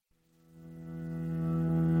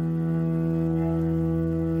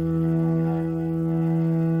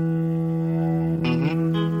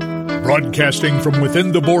Broadcasting from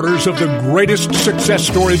within the borders of the greatest success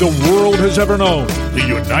story the world has ever known, the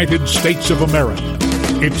United States of America.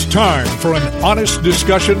 It's time for an honest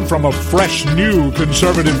discussion from a fresh, new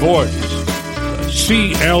conservative voice. The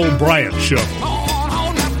C.L. Bryant Show.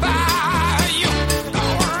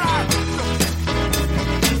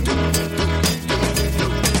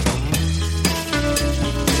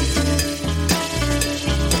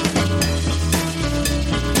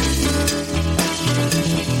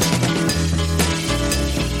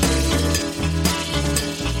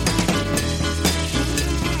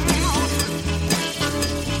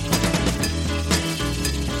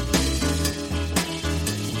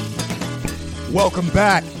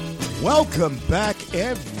 Welcome back,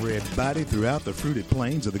 everybody, throughout the fruited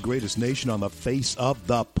plains of the greatest nation on the face of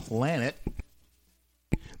the planet.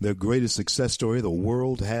 The greatest success story the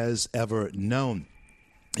world has ever known.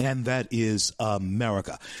 And that is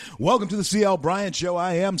America. Welcome to the C.L. Bryant Show.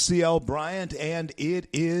 I am C.L. Bryant, and it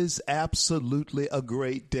is absolutely a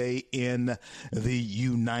great day in the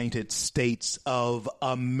United States of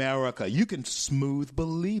America. You can smooth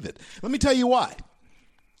believe it. Let me tell you why.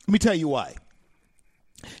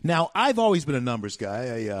 Now, I've always been a numbers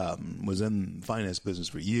guy. I was in the finance business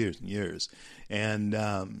for years and years. And,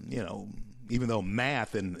 even though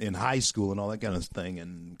math in high school and all that kind of thing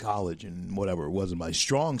and college and whatever wasn't my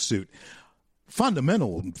strong suit,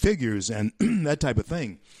 fundamental figures and that type of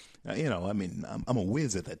thing, I'm a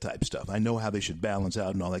whiz at that type of stuff. I know how they should balance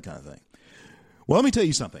out and all that kind of thing. Well, let me tell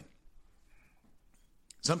you something.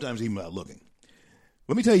 Sometimes even without looking.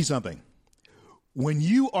 Let me tell you something. When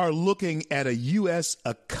you are looking at a U.S.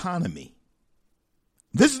 economy,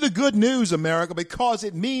 this is the good news, America, because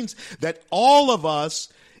it means that all of us,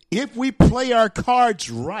 if we play our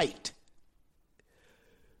cards right,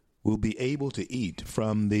 will be able to eat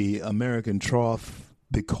from the American trough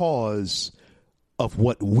because of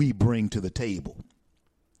what we bring to the table.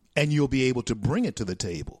 And you'll be able to bring it to the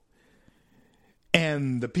table.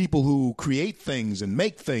 And the people who create things and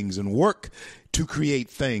make things and work to create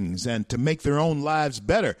things and to make their own lives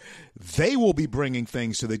better, they will be bringing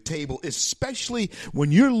things to the table, especially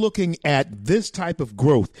when you're looking at this type of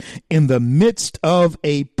growth in the midst of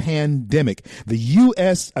a pandemic. The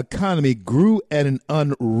U.S. economy grew at an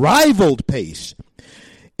unrivaled pace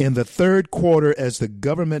in the third quarter as the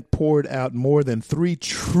government poured out more than $3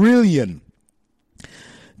 trillion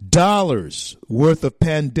worth of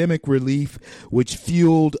pandemic relief, which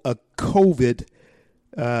fueled a COVID,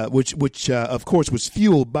 which of course was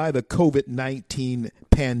fueled by the COVID-19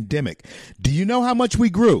 pandemic. Do you know how much we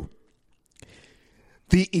grew?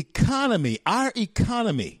 Our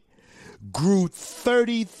economy grew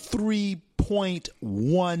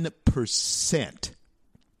 33.1%.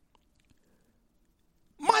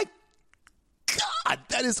 My God,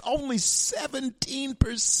 that is only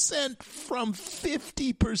 17% from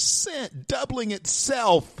 50%, doubling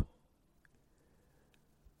itself.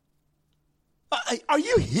 Are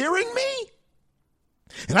you hearing me?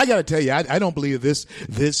 And I got to tell you, I don't believe this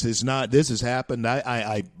has happened.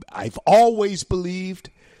 I've always believed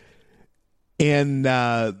in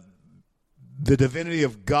the divinity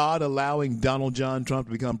of God allowing Donald John Trump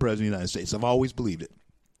to become president of the United States. I've always believed it.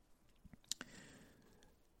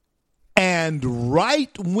 And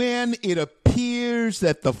right when it appears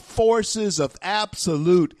that the forces of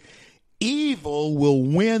absolute evil will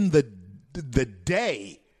win the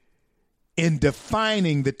day in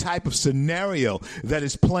defining the type of scenario that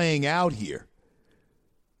is playing out here,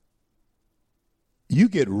 you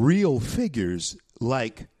get real figures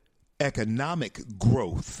like economic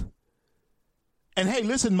growth. And hey,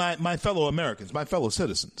 listen, my fellow Americans, my fellow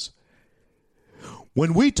citizens,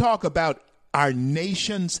 when we talk about our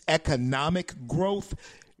nation's economic growth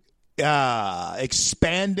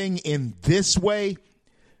expanding in this way,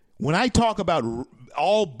 when I talk about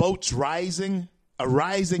all boats rising, a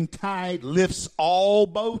rising tide lifts all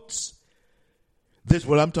boats, this is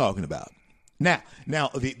what I'm talking about. Now,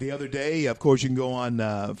 the other day, of course, you can go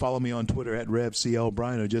on, follow me on Twitter at RevCL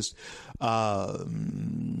or just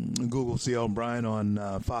Google CL Bryant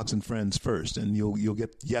on Fox and Friends first, and you'll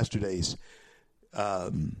get yesterday's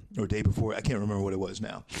or day before. I can't remember what it was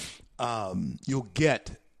now. You'll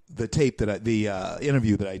get the tape the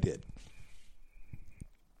interview that I did.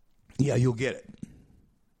 Yeah, you'll get it.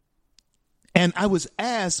 And I was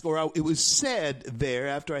asked, it was said there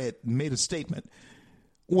after I had made a statement,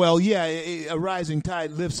 well, yeah, a rising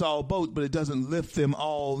tide lifts all boats, but it doesn't lift them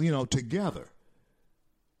all, together.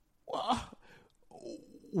 Well,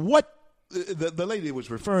 what the lady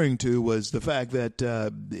was referring to was the fact that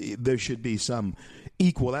there should be some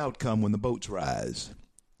equal outcome when the boats rise.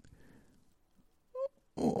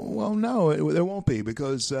 Well, no, there won't be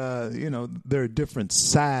because, there are different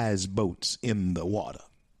size boats in the water.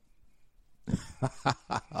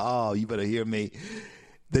 Oh, you better hear me.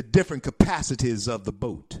 The different capacities of the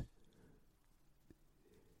boat.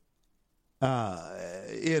 They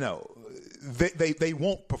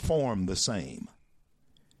won't perform the same.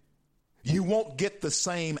 You won't get the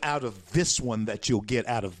same out of this one that you'll get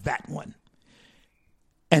out of that one.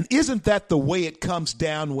 And isn't that the way it comes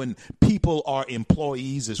down when people are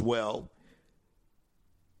employees as well?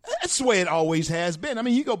 That's the way it always has been. I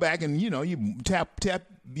mean, you go back and, you tap,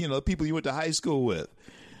 people you went to high school with.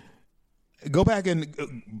 Go back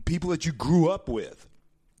and people that you grew up with.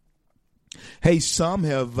 Hey, some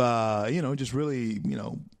have, just really,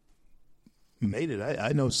 made it.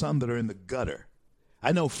 I know some that are in the gutter.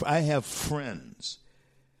 I have friends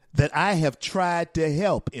that I have tried to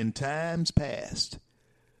help in times past.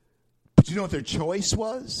 But you know what their choice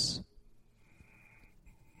was?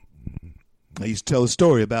 I used to tell a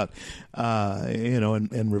story about,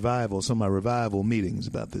 in revival, some of my revival meetings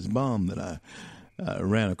about this bum that I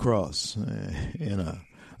ran across in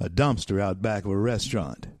a dumpster out back of a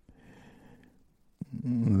restaurant.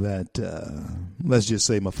 That, let's just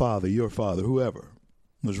say my father, your father, whoever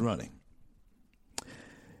was running.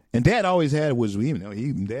 And Dad always had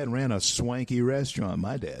Dad ran a swanky restaurant.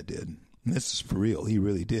 My dad did. This is for real. He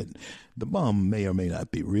really did. The bum may or may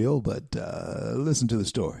not be real, but listen to the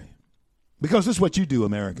story. Because this is what you do,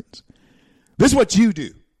 Americans. This is what you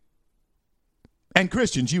do. And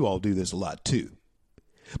Christians, you all do this a lot too.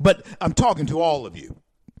 But I'm talking to all of you.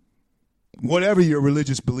 Whatever your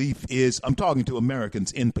religious belief is, I'm talking to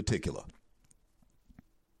Americans in particular.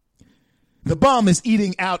 The bum is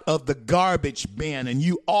eating out of the garbage bin, and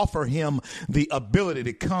you offer him the ability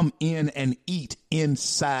to come in and eat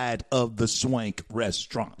inside of the swank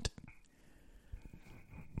restaurant.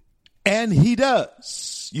 And he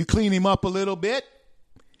does. You clean him up a little bit,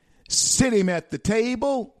 sit him at the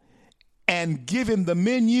table, and give him the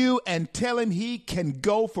menu and tell him he can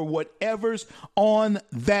go for whatever's on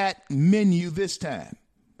that menu this time.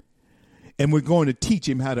 And we're going to teach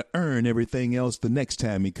him how to earn everything else the next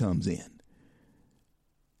time he comes in.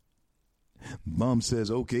 Bum says,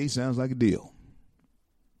 okay, sounds like a deal.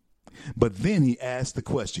 But then he asked the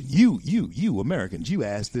question. You Americans, you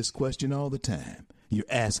ask this question all the time. You're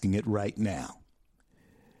asking it right now.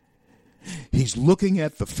 He's looking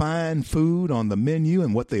at the fine food on the menu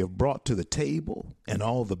and what they have brought to the table and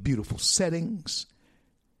all the beautiful settings.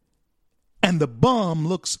 And the bum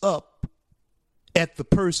looks up at the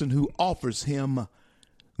person who offers him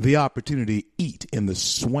the opportunity to eat in the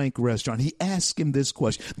swank restaurant. He asked him this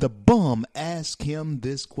question. The bum asked him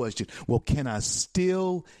this question. Well, can I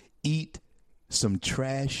still eat some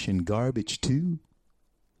trash and garbage too?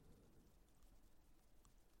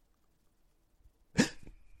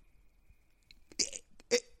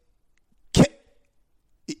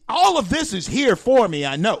 All of this is here for me,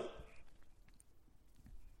 I know.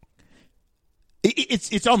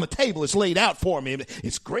 It's on the table. It's laid out for me.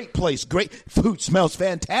 It's a great place. Great food. Smells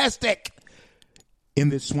fantastic in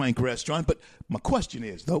this swank restaurant. But my question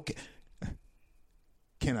is, though,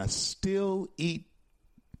 can I still eat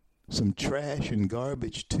some trash and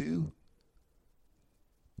garbage too?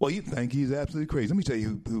 Well, you think he's absolutely crazy. Let me tell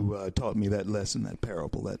you who taught me that lesson, that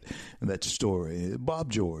parable, that story. Bob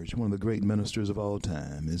George, one of the great ministers of all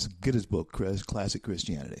time. Get his book, Classic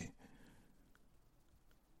Christianity.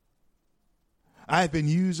 I've been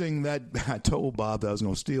using that. I told Bob that I was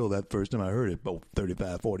going to steal that first time I heard it, about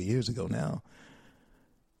 35, 40 years ago now.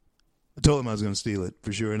 I told him I was going to steal it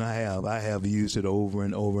for sure, and I have. I have used it over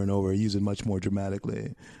and over and over. I use it much more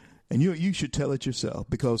dramatically. And you should tell it yourself,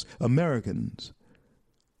 because American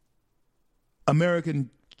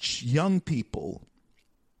young people,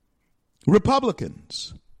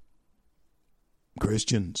 Republicans,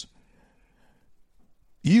 Christians,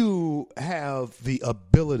 you have the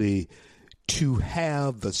ability to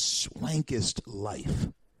have the swankest life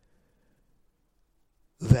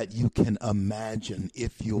that you can imagine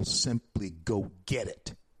if you'll simply go get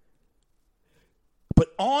it. But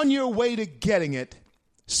on your way to getting it,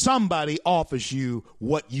 somebody offers you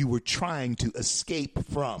what you were trying to escape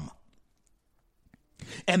from.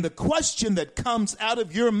 And the question that comes out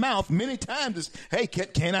of your mouth many times is, hey,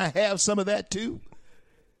 can I have some of that too?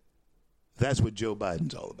 That's what Joe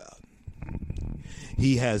Biden's all about.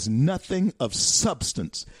 He has nothing of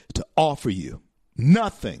substance to offer you.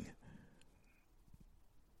 Nothing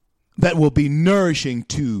that will be nourishing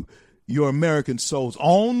to your American souls.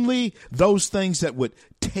 Only those things that would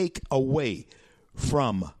take away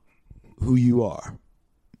from who you are.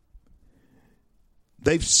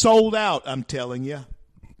 They've sold out, I'm telling you.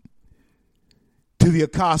 to the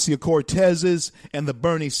Ocasio-Cortezes and the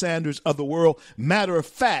Bernie Sanders of the world. Matter of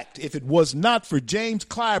fact, if it was not for James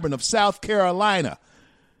Clyburn of South Carolina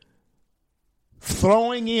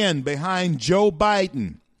throwing in behind Joe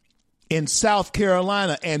Biden in South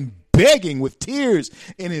Carolina and begging with tears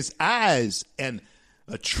in his eyes and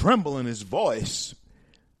a tremble in his voice,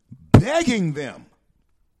 begging them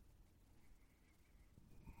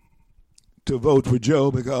to vote for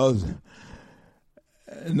Joe, because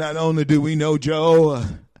not only do we know Joe,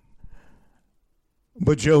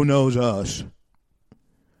 but Joe knows us.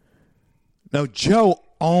 Now, Joe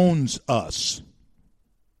owns us.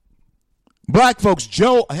 Black folks,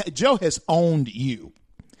 Joe has owned you.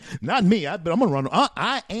 Not me, but I'm going to run.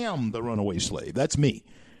 I am the runaway slave. That's me.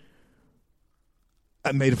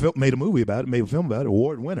 I made a movie about it, made a film about it,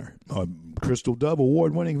 award winner, Crystal Dove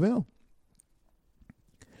award-winning film.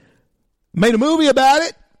 Made a movie about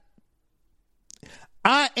it.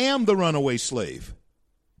 I am the runaway slave.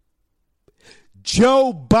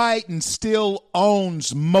 Joe Biden still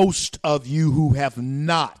owns most of you who have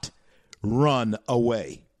not run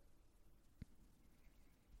away.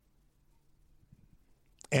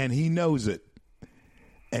 And he knows it.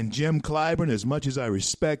 And Jim Clyburn, as much as I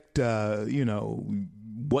respect,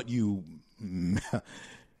 what you,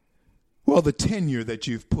 the tenure that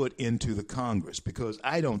you've put into the Congress, because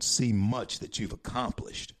I don't see much that you've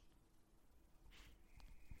accomplished.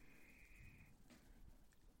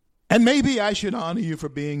 And maybe I should honor you for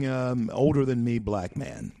being older than me black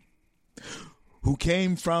man who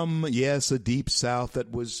came from, yes, a deep South that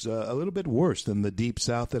was a little bit worse than the deep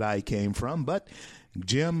South that I came from. But,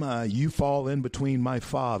 Jim, you fall in between my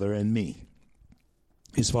father and me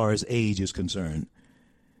as far as age is concerned.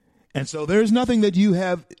 And so there's nothing that you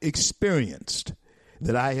have experienced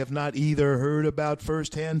that I have not either heard about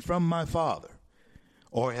firsthand from my father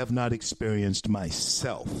or have not experienced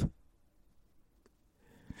myself.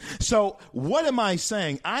 So what am I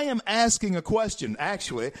saying? I am asking a question.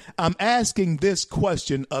 Actually, I'm asking this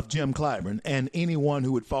question of Jim Clyburn and anyone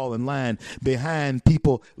who would fall in line behind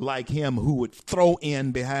people like him who would throw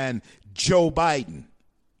in behind Joe Biden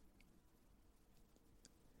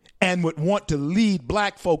and would want to lead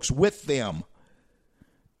black folks with them.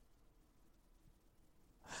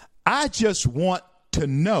 I just want to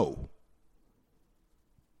know,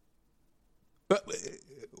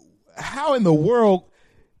 how in the world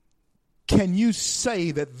can you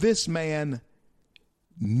say that this man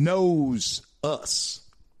knows us?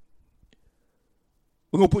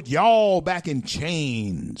 We're going to put y'all back in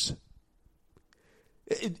chains.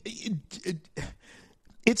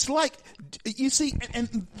 It's like, you see,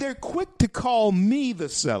 and they're quick to call me the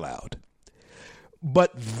sellout,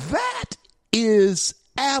 but that is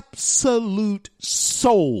absolute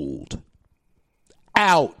sold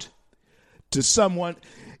out to someone.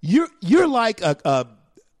 You're like a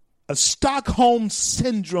Stockholm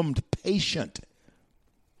syndrome patient.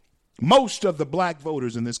 Most of the black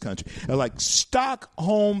voters in this country are like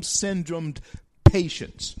Stockholm syndrome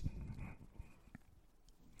patients.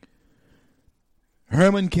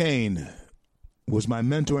 Herman Cain was my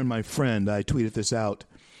mentor and my friend. I tweeted this out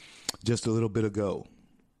just a little bit ago.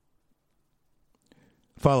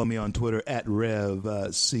 Follow me on Twitter at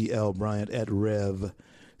Rev CL Bryant, at Rev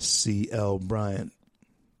CL Bryant.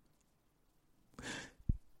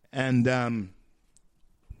 And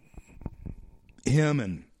him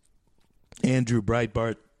and Andrew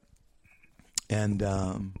Breitbart and,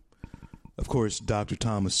 of course, Dr.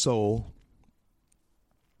 Thomas Sowell,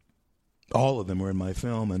 all of them were in my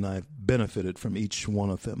film, and I've benefited from each one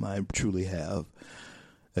of them. I truly have,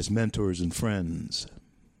 as mentors and friends.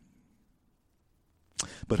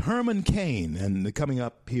 But Herman Cain, and coming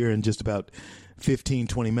up here in just about 15,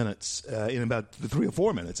 20 minutes, in about 3 or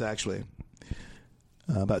 4 minutes, actually,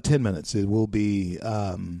 about 10 minutes, it will be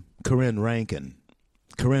Corinne Rankin.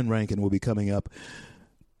 Corinne Rankin will be coming up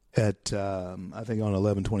at, I think, on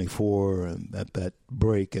 11:24 at that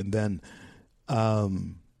break. And then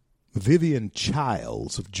Vivian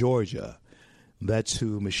Childs of Georgia, that's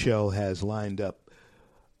who Michelle has lined up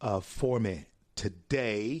for me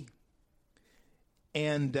today.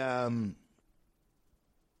 And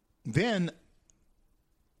then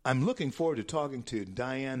I'm looking forward to talking to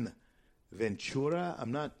Diane Ventura. I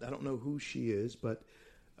don't know who she is, but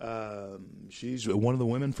she's one of the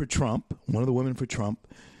women for Trump.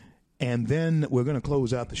 And then we're going to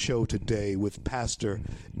close out the show today with Pastor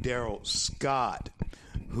Darrell Scott,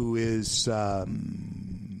 who is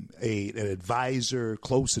an advisor,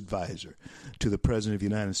 close advisor to the President of the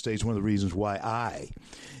United States. One of the reasons why I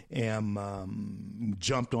am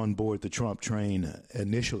jumped on board the Trump train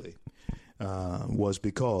initially was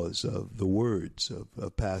because of the words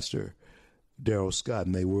of Pastor Darrell Scott,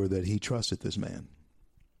 and they were that he trusted this man.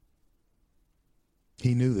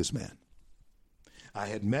 He knew this man. I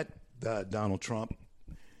had met Donald Trump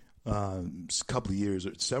a couple of years,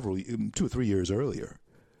 2 or 3 years earlier,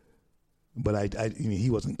 but I mean, he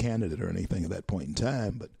wasn't candidate or anything at that point in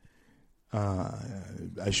time. But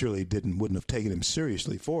I surely wouldn't have taken him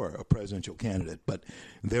seriously for a presidential candidate. But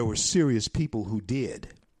there were serious people who did.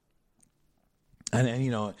 And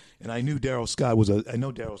you know, and I knew Darrell Scott I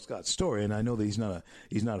know Darrell Scott's story, and I know that he's not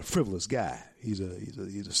a frivolous guy. He's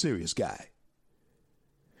a serious guy.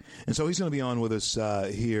 And so he's going to be on with us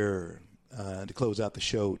here to close out the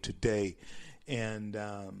show today. And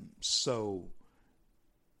so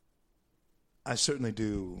I certainly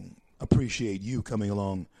do appreciate you coming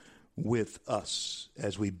along with us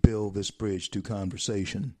as we build this bridge to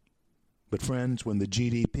conversation. But friends, when the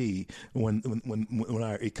GDP, when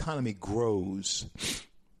our economy grows,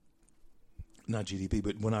 not GDP,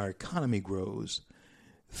 but when our economy grows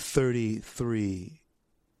 33%,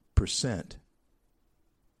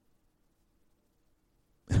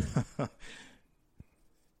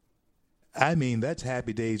 I mean, that's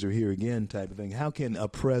happy days are here again type of thing. How can a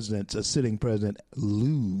sitting president,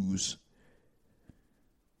 lose?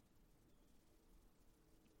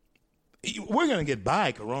 We're going to get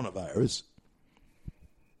by coronavirus.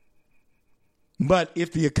 But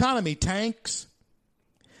if the economy tanks,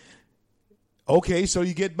 okay, so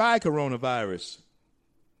you get by coronavirus.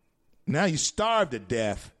 Now you starve to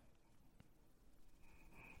death.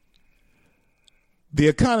 The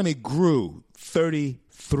economy grew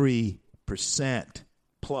 33%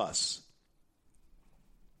 plus.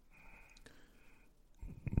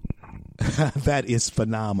 That is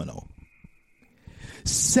phenomenal.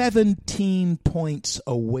 17 points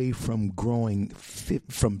away from growing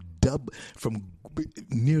from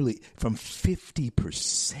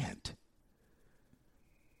 50%.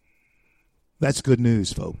 That's good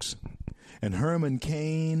news, folks. And Herman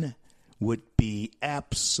Cain would be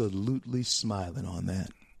absolutely smiling on that.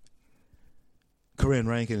 Corinne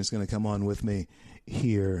Rankin is going to come on with me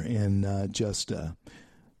here in just a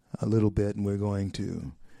little bit, and we're going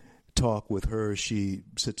to talk with her. She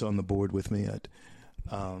sits on the board with me at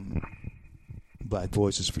Black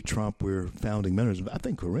Voices for Trump. We're founding members. I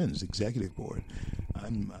think Corinne's executive board.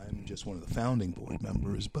 I'm just one of the founding board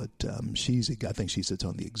members, but I think she sits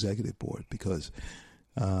on the executive board because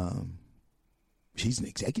she's an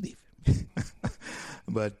executive.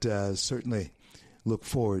 But certainly look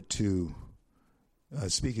forward to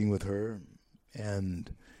speaking with her, and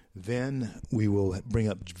then we will bring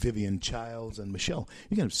up Vivian Childs and Michelle.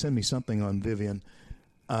 You're going to send me something on Vivian.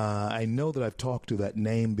 I know that I've talked to that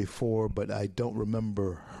name before, but I don't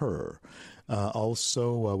remember her.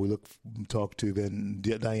 Also, we talk to then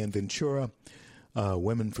Diane Ventura,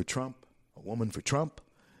 Women for Trump, a woman for Trump.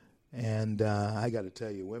 And I got to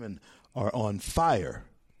tell you, women are on fire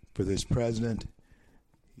for this president.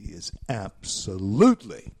 He is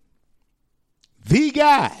absolutely the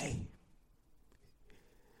guy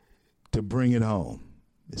to bring it home,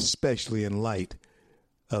 especially in light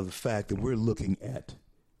of the fact that we're looking at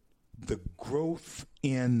the growth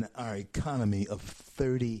in our economy of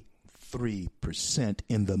 33%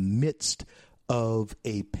 in the midst of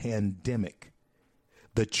a pandemic.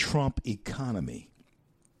 The Trump economy,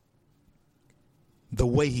 the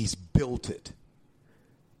way he's built it,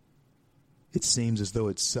 it seems as though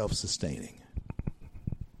it's self-sustaining.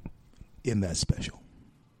 Isn't that special?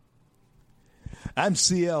 I'm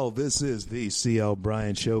CL. This is the CL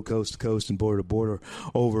Bryant Show, coast to coast and border to border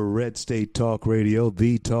over Red State Talk Radio,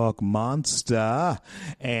 the Talk Monster.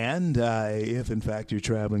 And if, in fact, you're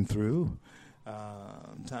traveling through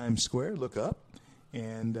Times Square, look up,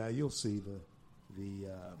 and you'll see the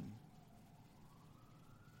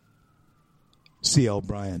CL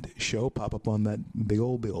Bryant Show pop up on that big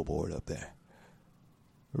old billboard up there.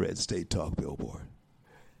 Red State Talk billboard.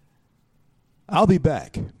 I'll be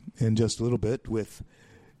back in just a little bit with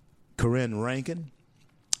Corinne Rankin,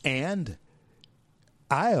 and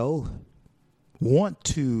I'll want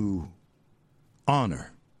to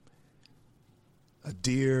honor a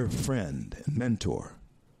dear friend and mentor,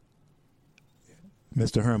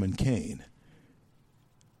 Mr. Herman Cain.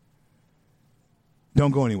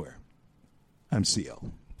 Don't go anywhere. I'm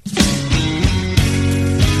CL.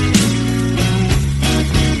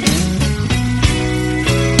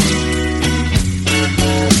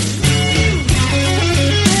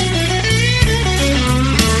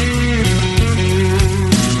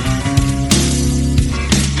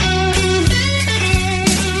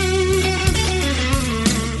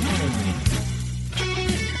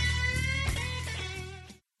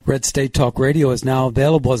 Red State Talk Radio is now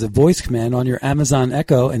available as a voice command on your Amazon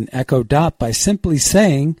Echo and Echo Dot by simply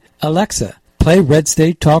saying, Alexa, play Red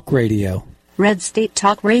State Talk Radio. Red State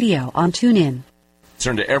Talk Radio on TuneIn.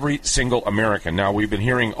 Concern to every single American. Now, we've been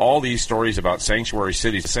hearing all these stories about sanctuary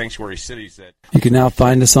cities that... You can now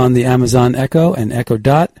find us on the Amazon Echo and Echo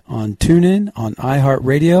Dot, on TuneIn, on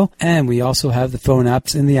iHeartRadio, and we also have the phone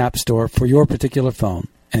apps in the App Store for your particular phone.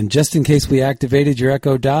 And just in case we activated your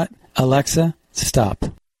Echo Dot, Alexa, stop.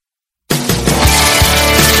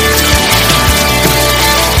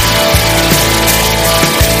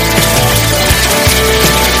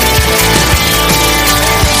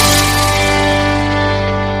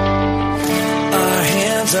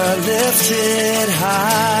 Are lifted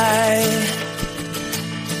high.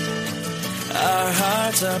 Our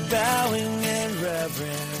hearts are bowing in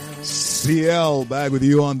reverence. CL back with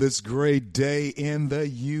you on this great day in the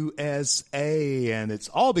USA, and it's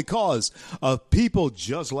all because of people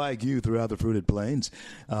just like you throughout the Fruited Plains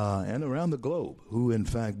and around the globe who in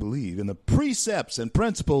fact believe in the precepts and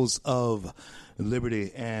principles of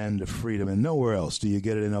liberty and freedom, and nowhere else do you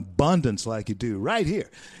get it in abundance like you do right here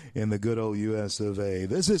in the good old U.S. of A.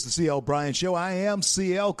 This is the CL Bryant Show. I am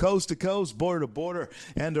CL, coast to coast, border to border,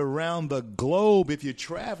 and around the globe. If you're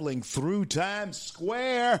traveling through Times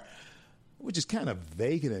Square, which is kind of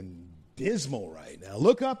vacant and dismal right now,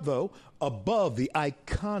 look up, though, above the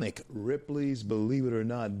iconic Ripley's Believe It or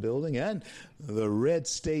Not building and the Red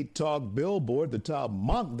State Talk billboard. The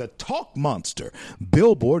Talk Monster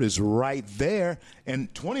billboard is right there.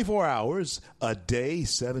 And 24 hours a day,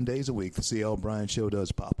 7 days a week, the CL Bryant Show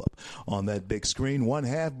does pop up on that big screen,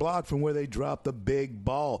 1/2 block from where they drop the big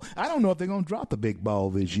ball. I don't know if they're going to drop the big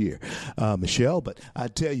ball this year, Michelle, but I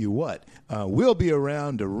tell you what, we'll be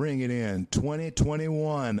around to ring it in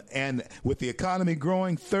 2021. And with the economy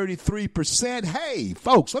growing 33%, hey,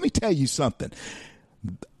 folks, let me tell you something.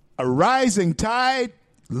 A rising tide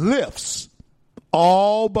lifts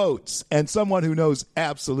all boats, and someone who knows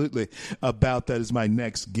absolutely about that is my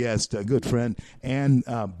next guest, a good friend and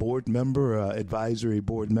board member, advisory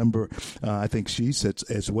board member. I think she sits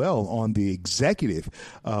as well on the executive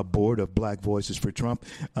board of Black Voices for Trump.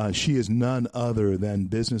 She is none other than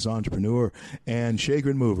business entrepreneur and shaker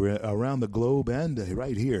and mover around the globe and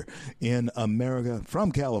right here in America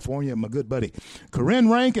from California. My good buddy, Corinne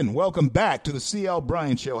Rankin. Welcome back to the CL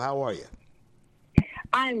Bryant Show. How are you?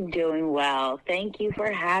 I'm doing well. Thank you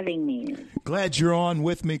for having me. Glad you're on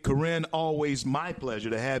with me, Corinne. Always my pleasure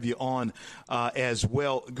to have you on as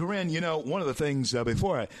well. Corinne, you know, one of the things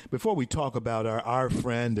before we talk about our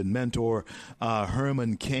friend and mentor,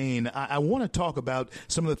 Herman Cain, I want to talk about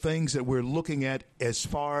some of the things that we're looking at as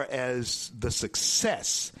far as the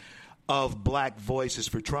success of Black Voices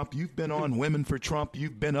for Trump. You've been on Women for Trump.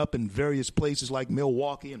 You've been up in various places like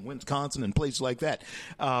Milwaukee and Wisconsin and places like that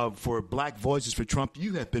for Black Voices for Trump.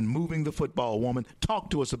 You have been moving the football, woman. Talk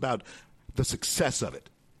to us about the success of it.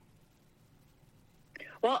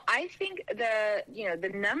 Well, I think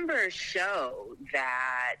the numbers show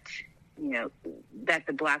that that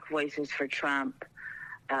the Black Voices for Trump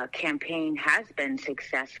campaign has been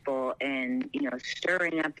successful in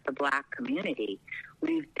stirring up the Black community.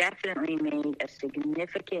 We've definitely made a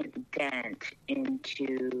significant dent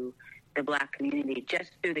into the Black community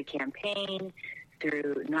just through the campaign,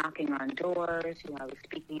 through knocking on doors. I was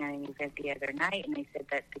speaking at an event the other night, and they said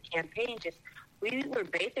that the campaign we were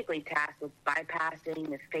basically tasked with bypassing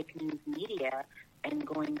the fake news media and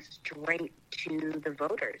going straight to the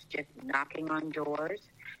voters, just knocking on doors,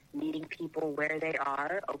 meeting people where they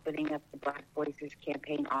are, opening up the Black Voices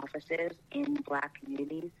campaign offices in Black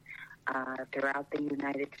communities throughout the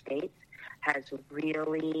United States has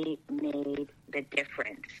really made the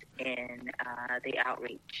difference in the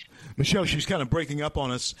outreach. Michelle, she's kind of breaking up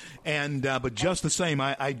on us, and but just the same,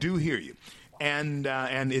 I do hear you. And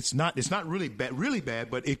it's not really bad,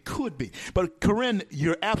 but it could be. But Corinne,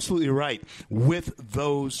 you're absolutely right with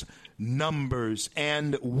those numbers,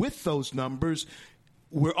 and with those numbers,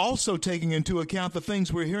 we're also taking into account the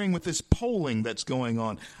things we're hearing with this polling that's going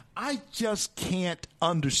on. I just can't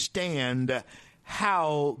understand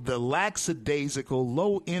how the lackadaisical,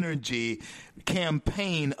 low-energy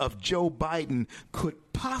campaign of Joe Biden could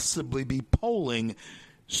possibly be polling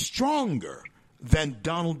stronger than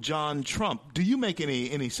Donald John Trump. Do you make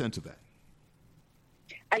any sense of that?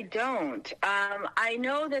 I don't. I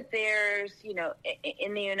know that there's,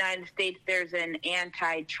 in the United States, there's an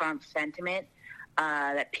anti-Trump sentiment.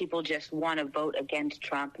 That people just want to vote against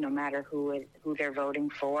Trump no matter who they're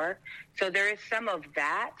voting for. So there is some of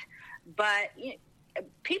that. But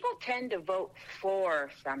people tend to vote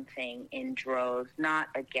for something in droves, not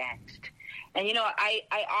against. And,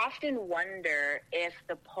 I often wonder if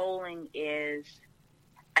the polling is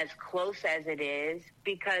as close as it is,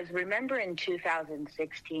 because remember in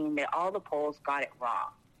 2016 that all the polls got it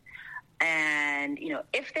wrong. And,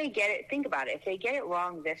 if they get it, think about it, if they get it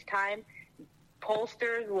wrong this time,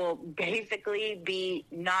 pollsters will basically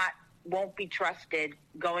won't be trusted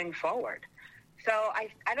going forward. So I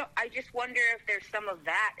just wonder if there's some of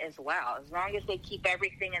that as well. As long as they keep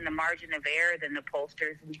everything in the margin of error, then the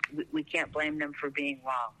pollsters, we can't blame them for being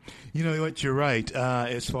wrong. You know what? You're right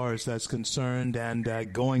as far as that's concerned.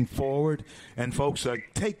 And going forward, and folks,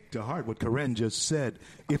 take to heart what Corinne just said.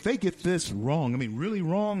 If they get this wrong, really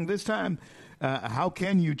wrong this time, how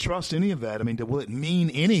can you trust any of that? Will it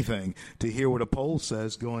mean anything to hear what a poll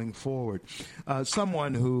says going forward?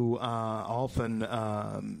 Someone who often,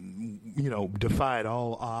 defied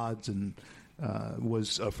all odds and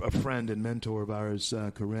was a friend and mentor of ours,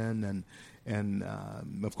 Corinne, and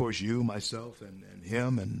of course you, myself, and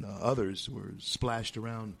him and others were splashed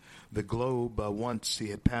around the globe once he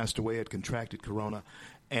had passed away, had contracted corona,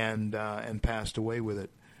 and passed away with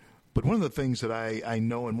it. But one of the things that I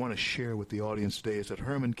know and want to share with the audience today is that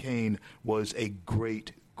Herman Cain was a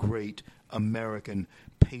great, great American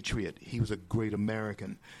patriot. He was a great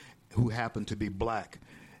American who happened to be black.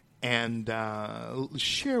 And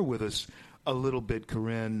share with us a little bit,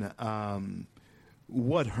 Corinne,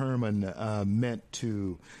 what Herman meant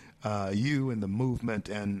to you and the movement,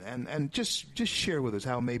 and just share with us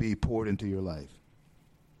how maybe he poured into your life.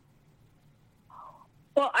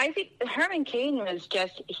 Well, I think Herman Cain was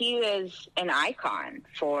an icon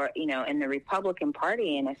for, in the Republican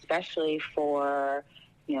Party, and especially for,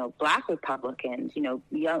 black Republicans,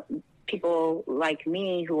 young people like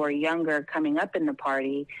me who are younger coming up in the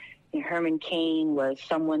party. Herman Cain was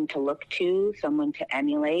someone to look to, someone to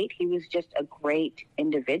emulate. He was just a great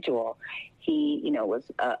individual. He, was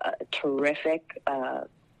a terrific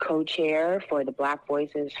co-chair for the Black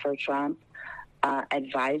Voices for Trump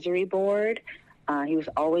advisory board. He was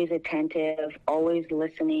always attentive, always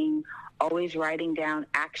listening, always writing down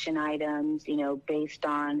action items, based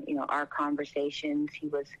on, our conversations. He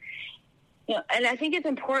was, and I think it's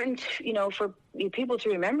important, for people to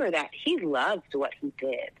remember that he loved what he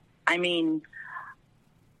did. I know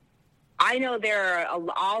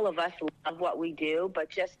all of us love what we do, but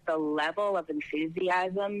just the level of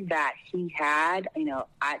enthusiasm that he had,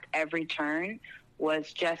 at every turn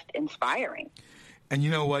was just inspiring. And you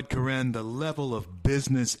know what, Corinne, the level of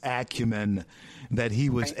business acumen that he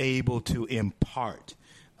was able to impart.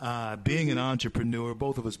 Being an entrepreneur,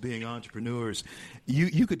 both of us being entrepreneurs,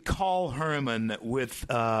 you could call Herman with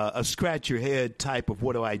a scratch your head type of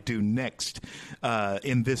what do I do next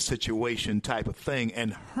in this situation type of thing.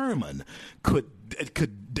 And Herman could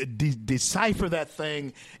decipher that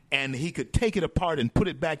thing, and he could take it apart and put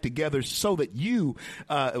it back together so that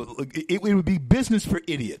it would be business for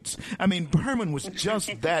idiots. Herman was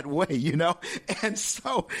just that way, And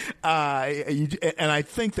so, and I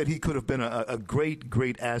think that he could have been a great,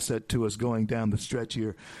 great asset to us going down the stretch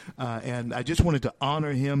here. And I just wanted to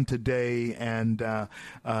honor him today and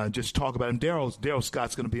just talk about him. Daryl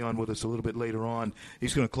Scott's going to be on with us a little bit later on.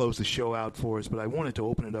 He's going to close the show out for us, but I wanted to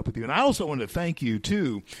open it up with you. And I also wanted to thank you,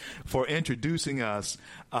 too, for introducing us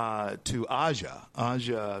to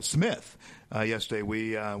Aja Smith. Yesterday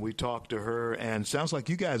we talked to her, and sounds like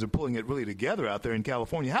you guys are pulling it really together out there in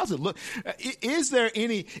California. How's it look? Is there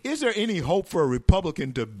any hope for a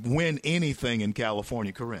Republican to win anything in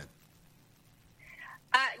California, Corinne?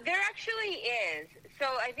 There actually is. So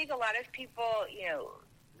I think a lot of people,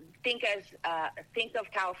 think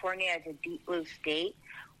of California as a deep blue state,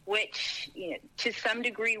 which to some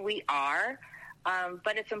degree we are.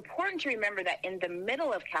 But it's important to remember that in the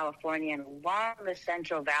middle of California and along the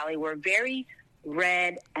Central Valley, we're very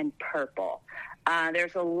red and purple.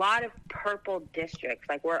 There's a lot of purple districts,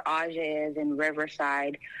 like where Aja is in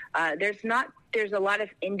Riverside. There's a lot of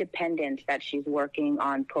independence that she's working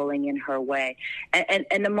on pulling in her way.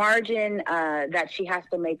 And the margin that she has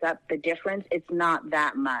to make up the difference, it's not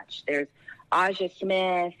that much. There's Aja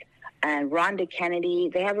Smith and Rhonda Kennedy.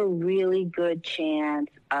 They have a really good chance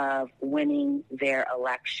of winning their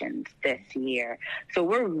elections this year. So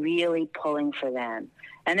we're really pulling for them.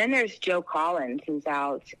 And then there's Joe Collins, who's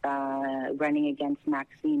out running against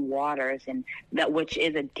Maxine Waters, which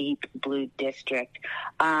is a deep blue district.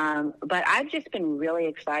 But I've just been really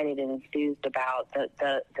excited and enthused about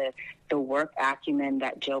the work acumen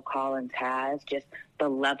that Joe Collins has, just the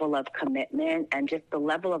level of commitment and just the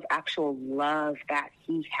level of actual love that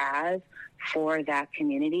he has for that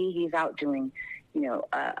community. He's out doing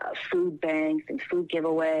food banks and food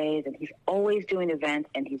giveaways, and he's always doing events,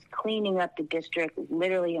 and he's cleaning up the district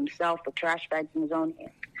literally himself with trash bags in his own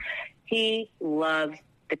hands. He loves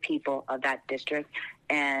the people of that district,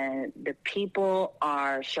 and the people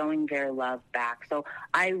are showing their love back. So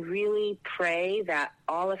I really pray that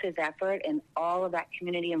all of his effort and all of that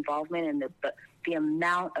community involvement and the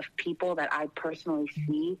amount of people that I personally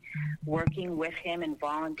see working with him and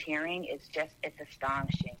volunteering it's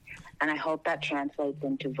astonishing. And I hope that translates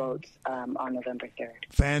into votes on November 3rd.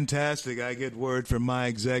 Fantastic. I get word from my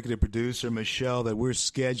executive producer, Michelle, that we're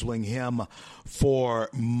scheduling him for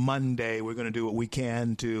Monday. We're going to do what we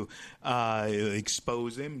can to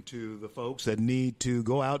expose him to the folks that need to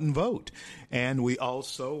go out and vote. And we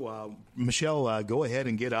also, Michelle, go ahead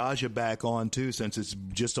and get Aja back on, too, since it's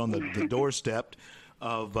just on the doorstep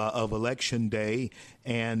of Election Day,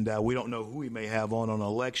 and we don't know who we may have on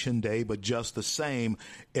Election Day, but just the same,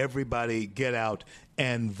 everybody get out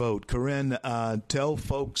and vote. Corinne, tell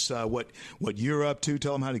folks what you're up to.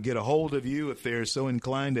 Tell them how to get a hold of you if they're so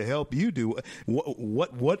inclined to help you do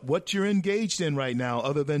what you're engaged in right now,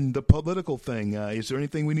 other than the political thing. Is there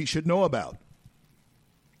anything we should know about?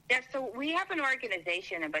 Yeah, so we have an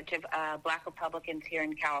organization, a bunch of Black Republicans here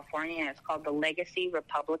in California. It's called the Legacy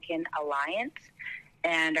Republican Alliance.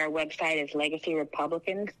 And our website is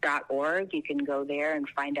legacyrepublicans.org. You can go there and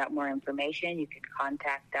find out more information. You can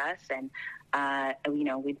contact us, and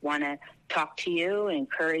we'd want to talk to you and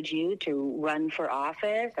encourage you to run for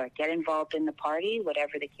office or get involved in the party,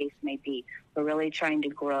 whatever the case may be. We're really trying to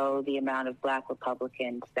grow the amount of Black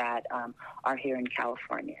Republicans that are here in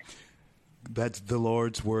California. That's the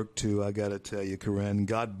Lord's work, too, I got to tell you, Corinne.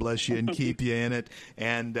 God bless you and keep you in it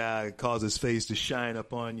and cause his face to shine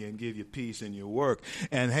upon you and give you peace in your work.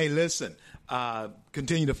 And, hey, listen,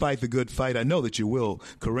 continue to fight the good fight. I know that you will,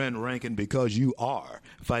 Corinne Rankin, because you are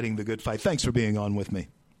fighting the good fight. Thanks for being on with me.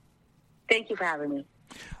 Thank you for having me.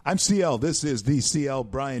 I'm CL. This is the CL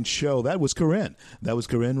Bryant Show. That was Corinne. That was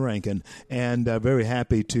Corinne Rankin. And very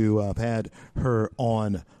happy to have had her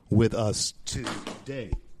on with us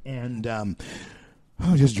today. And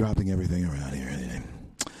just dropping everything around here.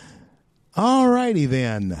 All righty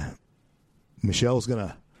then. Michelle's going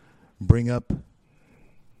to bring up.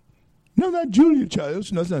 No, not Julia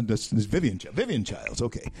Childs. No, it's not. It's Vivian Childs. Vivian Childs.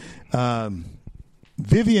 Okay.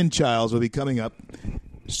 Vivian Childs will be coming up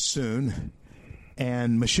soon.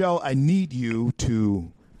 And Michelle, I need you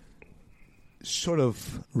to sort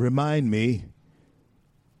of remind me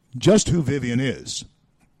just who Vivian is.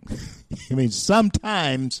 I mean,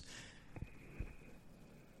 sometimes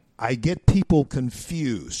I get people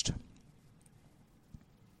confused.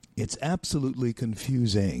 It's absolutely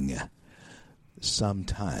confusing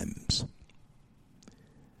sometimes.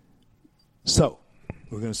 So,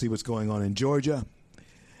 we're going to see what's going on in Georgia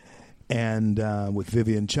and with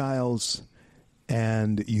Vivian Childs.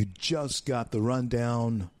 And you just got the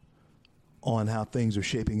rundown on how things are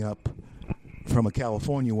shaping up from a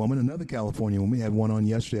California woman, another California woman. We had one on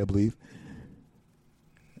yesterday, I believe.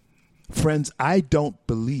 Friends, I don't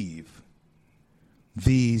believe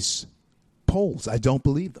these polls. I don't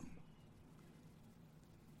believe them.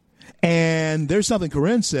 And there's something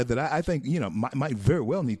Corinne said that I think, might very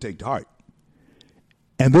well need to take to heart.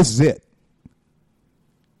 And this is it.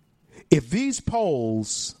 If these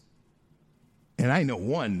polls, and I know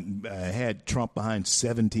one had Trump behind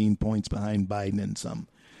 17 points behind Biden in some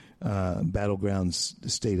battleground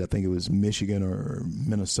state. I think it was Michigan or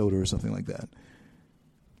Minnesota or something like that.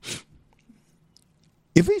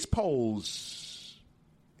 If these polls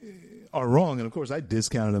are wrong, and of course I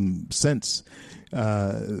discounted them since, they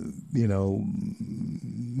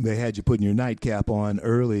had you putting your nightcap on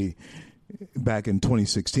early back in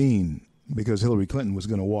 2016 because Hillary Clinton was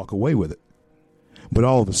going to walk away with it. But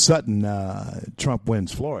all of a sudden, Trump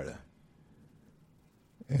wins Florida.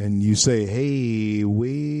 And you say, hey,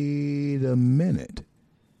 wait a minute.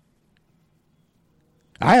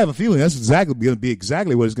 I have a feeling that's exactly going to be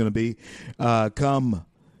exactly what it's going to be come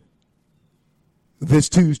this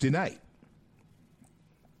Tuesday night.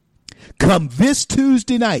 Come this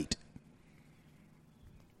Tuesday night.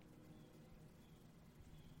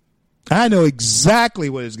 I know exactly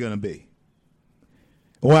what it's going to be.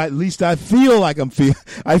 Or at least I feel like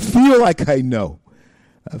I feel like I know.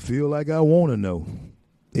 I feel like I want to know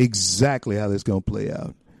exactly how this is going to play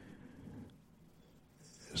out.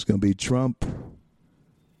 It's going to be Trump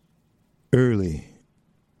early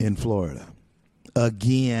in Florida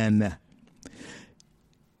again.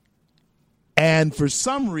 And for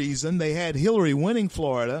some reason, they had Hillary winning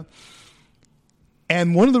Florida.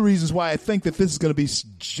 And one of the reasons why I think that this is going to be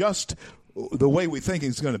just the way we think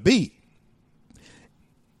it's going to be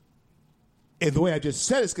and the way I just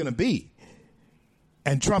said it's going to be,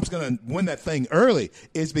 and Trump's going to win that thing early,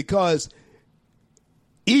 is because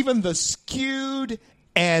even the skewed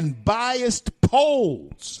and biased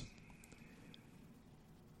polls,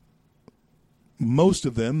 most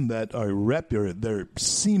of them that are they're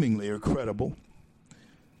seemingly are credible,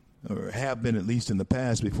 or have been at least in the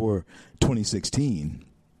past before 2016,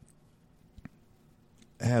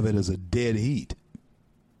 have it as a dead heat.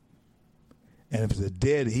 And if it's a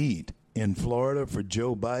dead heat in Florida for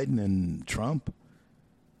Joe Biden and Trump,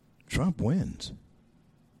 Trump wins.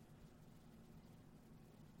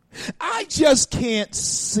 I just can't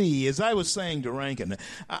see, as I was saying to Rankin,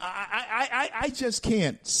 I just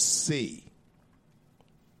can't see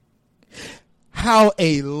how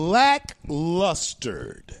a lackluster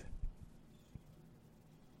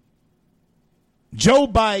Joe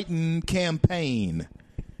Biden campaign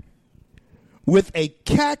with a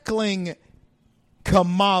cackling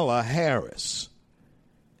Kamala Harris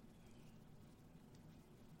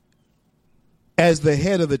as the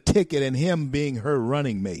head of the ticket and him being her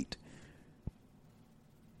running mate.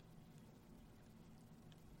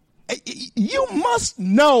 You must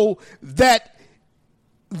know that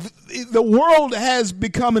the world has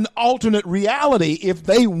become an alternate reality if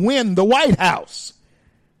they win the White House.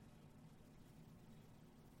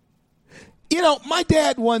 You know, my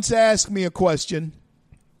dad once asked me a question,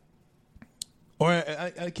 or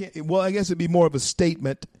I can't, well, I guess it'd be more of a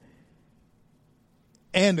statement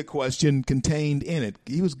and a question contained in it.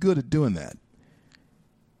 He was good at doing that.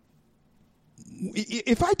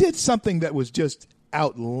 If I did something that was just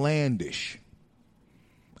outlandish,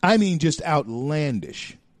 I mean just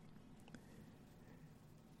outlandish,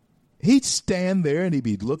 he'd stand there and he'd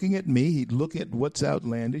be looking at me. He'd look at what's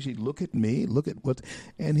outlandish. He'd look at me, look at what,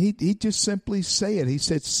 and he'd just simply say it. He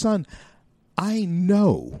said, "Son, I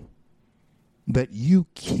know that you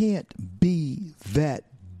can't be that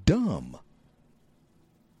dumb.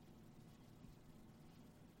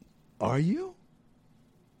 Are you?"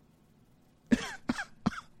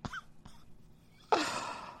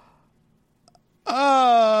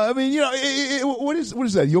 I mean, you know, what is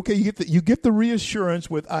that? Okay, you get the reassurance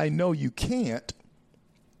with "I know you can't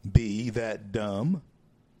be that dumb,"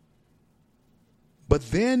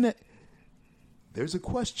 but then there's a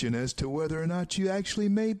question as to whether or not you actually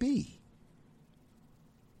may be,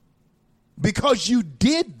 because you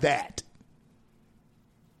did that.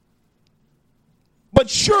 But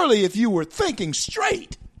surely, if you were thinking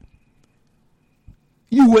straight,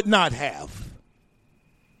 you would not have.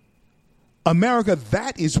 America,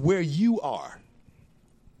 that is where you are.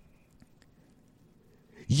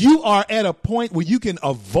 You are at a point where you can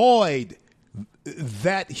avoid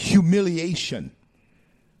that humiliation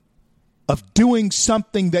of doing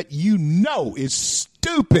something that you know is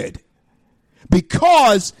stupid,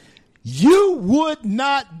 because you would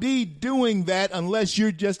not be doing that unless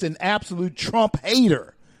you're just an absolute Trump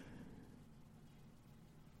hater.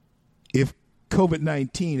 If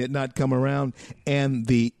COVID-19 had not come around and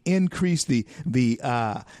the increase, the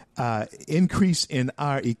increase in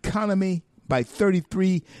our economy by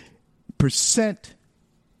 33%,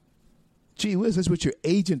 gee whiz, that's what your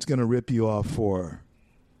agent's going to rip you off for.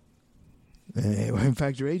 In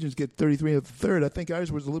fact, your agents get 33 and a third. I think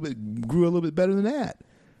ours was grew a little bit better than that.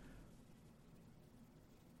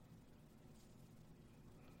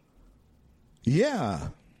 Yeah.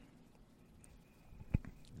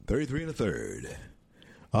 33 and a third.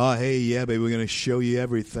 Oh, hey, yeah, baby, we're going to show you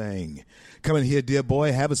everything. Come in here, dear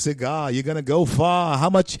boy, have a cigar. You're going to go far. How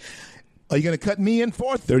much are you going to cut me in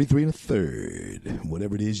for? 33 and a third.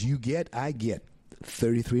 Whatever it is you get, I get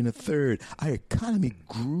 33 and a third. Our economy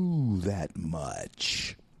grew that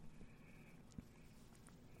much.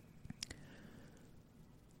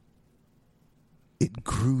 It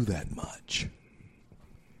grew that much.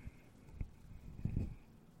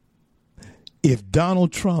 If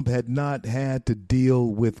Donald Trump had not had to deal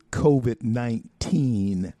with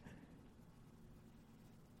COVID-19,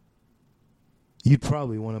 you'd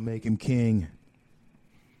probably want to make him king.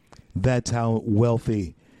 That's how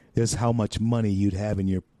wealthy, that's how much money you'd have in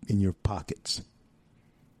your pockets.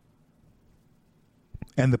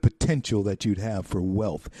 And the potential that you'd have for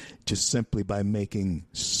wealth just simply by making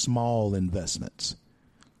small investments.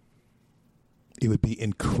 It would be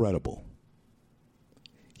incredible.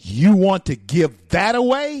 You want to give that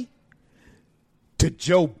away to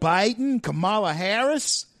Joe Biden, Kamala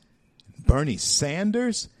Harris, Bernie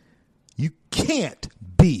Sanders? You can't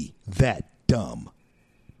be that dumb.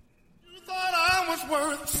 You thought I was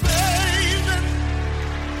worth saving,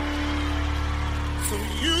 so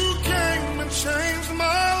you came and changed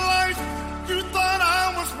my life. You thought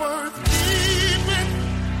I was worth keeping,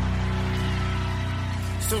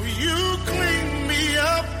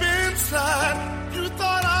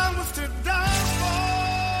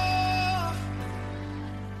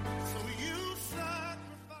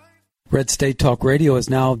 Red State Talk Radio is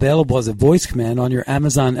now available as a voice command on your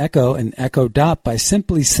Amazon Echo and Echo Dot by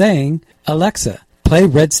simply saying, Alexa, play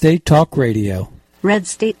Red State Talk Radio. Red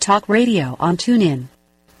State Talk Radio on TuneIn.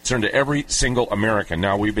 Concern to every single American.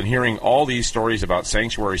 Now, we've been hearing all these stories about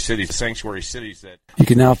sanctuary cities that... You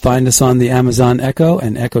can now find us on the Amazon Echo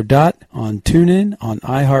and Echo Dot, on TuneIn, on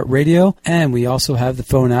iHeartRadio, and we also have the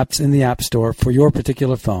phone apps in the App Store for your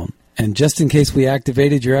particular phone. And just in case we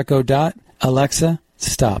activated your Echo Dot, Alexa,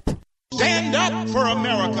 stop. Stand up for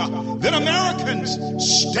America. Then Americans,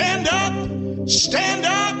 stand up, stand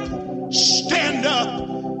up, stand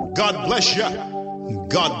up. God bless you.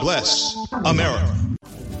 God bless America.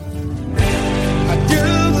 I do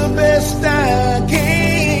the best I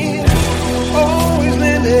can, always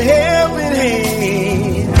lend a helping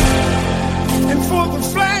hand, and for the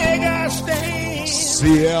flag I stand.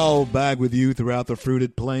 CL back with you throughout the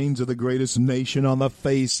fruited plains of the greatest nation on the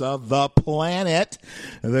face of the planet.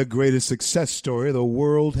 The greatest success story the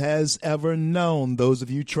world has ever known. Those of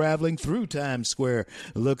you traveling through Times Square,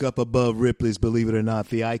 look up above Ripley's Believe It or Not,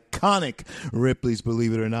 the iconic Ripley's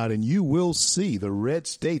Believe It or Not, and you will see the Red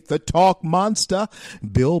State, the Talk Monster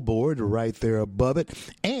billboard right there above it,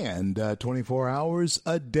 and 24 hours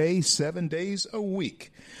a day, 7 days a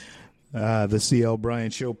week. The CL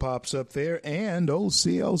Bryant Show pops up there, and old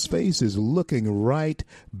CL's face is looking right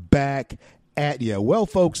back at you. Well,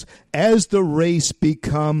 folks, as the race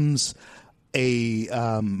becomes a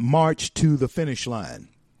march to the finish line,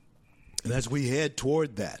 and as we head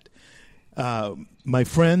toward that, my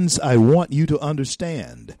friends, I want you to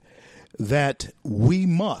understand that we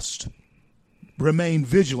must remain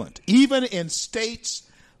vigilant, even in states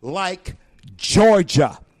like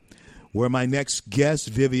Georgia, where my next guest,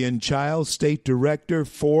 Vivian Childs, State Director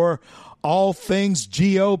for all things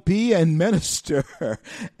GOP and minister,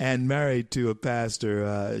 and married to a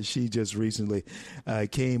pastor. She just recently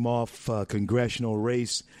came off a congressional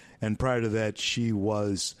race, and prior to that, she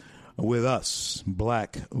was with us,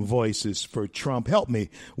 Black Voices for Trump. Help me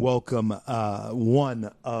welcome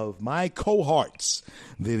one of my cohorts,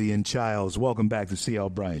 Vivian Childs. Welcome back to CL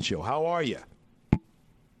Bryant Show. How are you?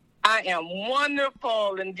 I am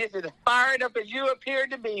wonderful and just as fired up as you appear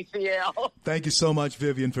to be, CL. Thank you so much,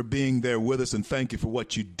 Vivian, for being there with us, and thank you for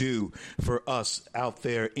what you do for us out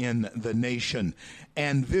there in the nation.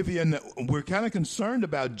 And, Vivian, we're kind of concerned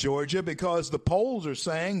about Georgia because the polls are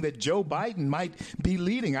saying that Joe Biden might be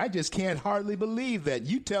leading. I just can't hardly believe that.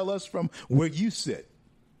 You tell us from where you sit.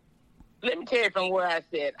 Let me tell you from where I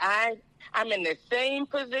sit. I'm in the same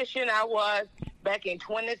position I was back in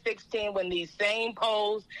 2016 when these same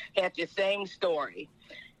polls had the same story.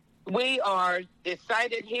 We are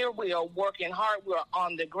excited here. We are working hard. We're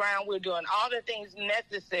on the ground. We're doing all the things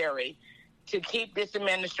necessary to keep this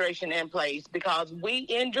administration in place because we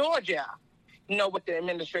in Georgia know what the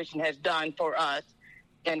administration has done for us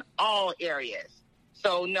in all areas.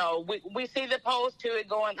 So, no, we see the polls, too, it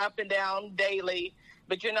going up and down daily.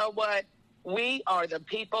 But you know what? We are the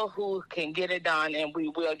people who can get it done, and we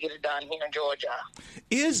will get it done here in Georgia.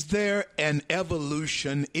 Is there an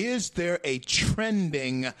evolution? Is there a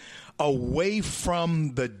trending away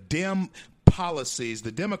from the policies,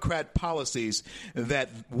 the Democrat policies that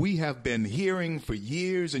we have been hearing for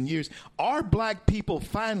years and years? Are black people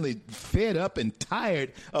finally fed up and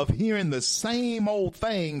tired of hearing the same old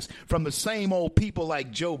things from the same old people like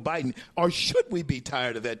Joe Biden? Or should we be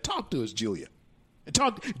tired of that? Talk to us, Julia.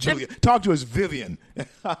 Talk to us, Vivian. Hey,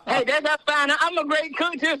 that's fine. I'm a great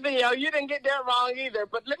cook too, Theo. You didn't get that wrong either.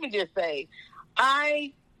 But let me just say,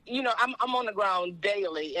 I'm on the ground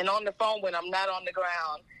daily and on the phone when I'm not on the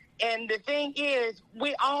ground. And the thing is,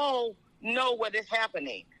 we all know what is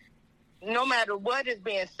happening. No matter what is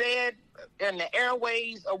being said in the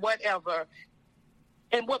airways or whatever.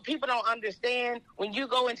 And what people don't understand, when you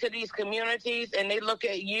go into these communities and they look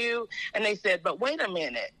at you and they said, but wait a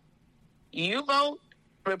minute. You vote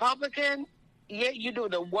Republican, yet you do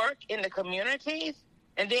the work in the communities,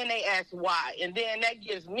 and then they ask why. And then that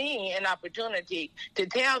gives me an opportunity to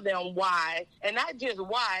tell them why, and not just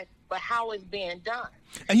why, but how it's being done.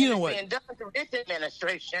 And you know what? It's being done through this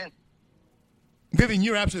administration. Vivian,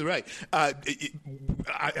 you're absolutely right. I'm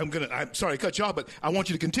sorry to cut you off, but I want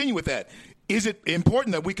you to continue with that. Is it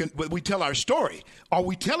important that we tell our story? Are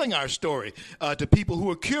we telling our story to people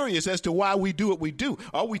who are curious as to why we do what we do?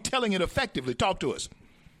 Are we telling it effectively? Talk to us.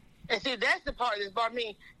 And see, that's the part that's bothering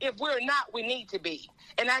me. If we're not, we need to be.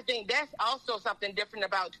 And I think that's also something different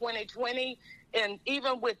about 2020. And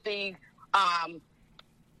even with the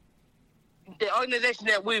organization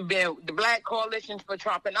that we've been, the Black Coalitions for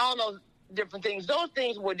Trump and all those different things, those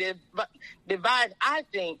things were divided, I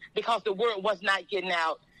think, because the word was not getting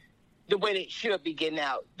out the way they should be getting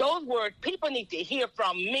out. Those words, people need to hear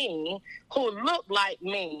from me, who look like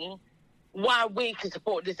me, why we can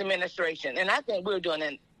support this administration. And I think we're doing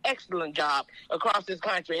an excellent job across this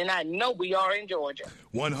country, and I know we are in Georgia.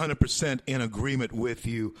 100% in agreement with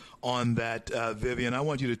you on that, Vivian. I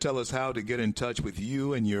want you to tell us how to get in touch with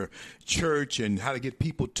you and your church, and how to get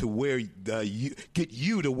people to where get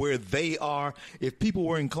you to where they are. If people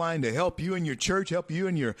were inclined to help you and your church, help you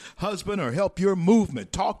and your husband, or help your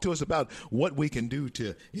movement, talk to us about what we can do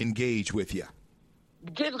to engage with you.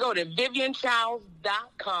 Just go to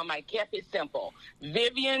VivianChilds.com. I kept it simple.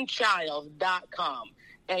 VivianChilds.com.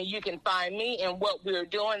 And you can find me and what we're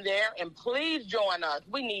doing there. And please join us.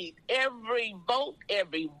 We need every vote,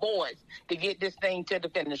 every voice to get this thing to the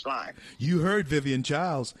finish line. You heard Vivian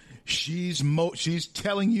Childs. She's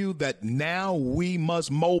telling you that now we must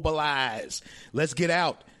mobilize. Let's get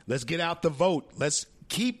out. Let's get out the vote. Let's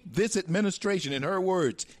keep this administration, in her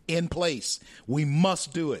words, in place. We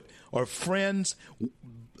must do it. Our friends,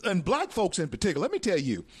 and black folks in particular, let me tell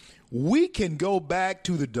you, we can go back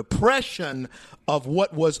to the depression of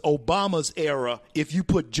what was Obama's era if you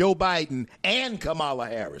put Joe Biden and Kamala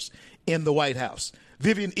Harris in the White House.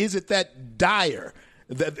 Vivian, is it that dire?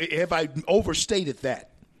 Have I overstated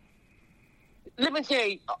that? Let me tell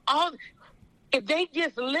you, if they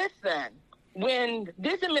just listen when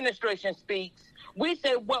this administration speaks, we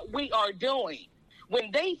say what we are doing.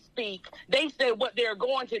 When they speak, they say what they're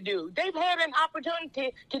going to do. They've had an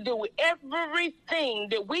opportunity to do everything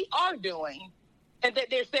that we are doing and that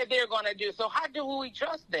they said they're going to do. So how do we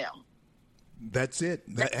trust them? That's it.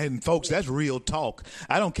 And, folks, that's real talk.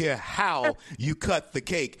 I don't care how you cut the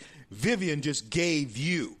cake. Vivian just gave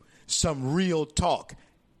you some real talk.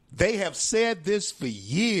 They have said this for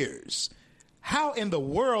years. How in the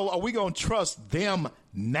world are we going to trust them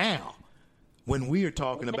now? When we are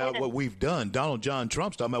talking about what we've done, Donald John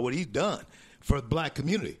Trump's talking about what he's done for the black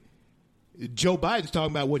community. Joe Biden's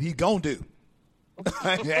talking about what he's going to do.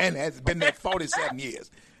 And has been there 47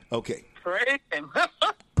 years. Okay.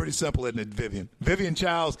 Pretty simple, isn't it, Vivian? Vivian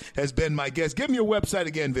Childs has been my guest. Give me your website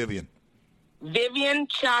again, Vivian.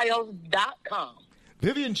 VivianChilds.com.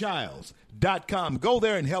 VivianChilds.com. Go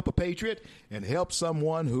there and help a patriot and help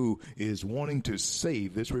someone who is wanting to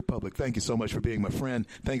save this republic. Thank you so much for being my friend.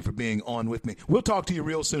 Thank you for being on with me. We'll talk to you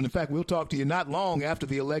real soon. In fact, we'll talk to you not long after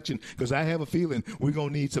the election, because I have a feeling we're going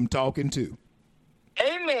to need some talking too.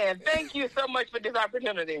 Amen. Thank you so much for this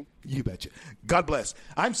opportunity. You betcha. God bless.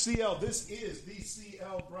 I'm CL. This is the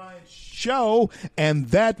CL Bryant Show, and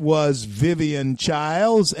that was Vivian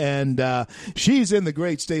Childs, and she's in the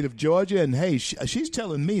great state of Georgia, and hey, she's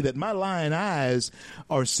telling me that my lying eyes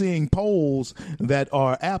are seeing polls that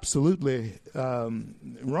are absolutely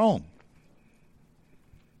wrong.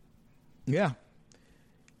 Yeah.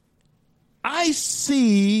 I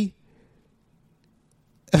see...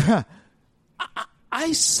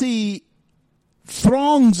 I see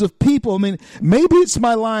throngs of people. I mean, maybe it's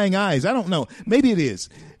my lying eyes. I don't know. Maybe it is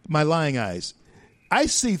my lying eyes. I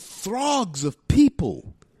see throngs of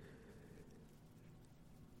people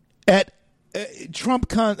at Trump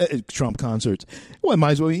concerts. Well, it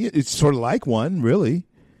might as well be. It's sort of like one, really.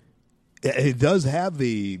 It does have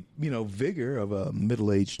the, vigor of a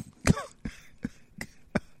middle-aged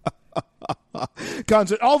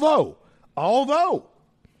concert. Although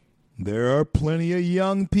there are plenty of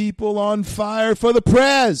young people on fire for the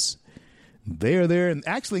prez. They're there, and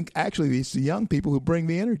actually, it's the young people who bring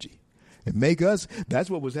the energy and make us. That's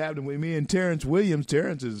what was happening with me and Terrence Williams.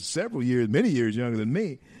 Terrence is many years younger than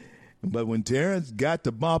me. But when Terrence got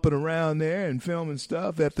to bumping around there and filming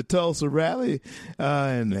stuff at the Tulsa rally,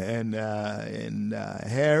 and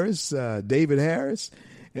Harris, David Harris,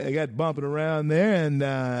 I got bumping around there, and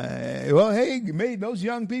those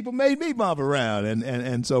young people made me bump around,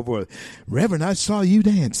 and so forth. Reverend, I saw you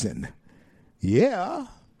dancing. Yeah.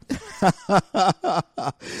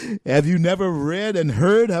 Have you never read and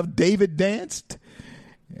heard how David danced?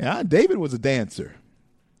 Yeah, David was a dancer.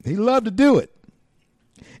 He loved to do it.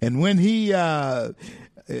 And when he got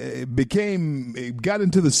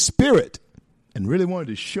into the spirit and really wanted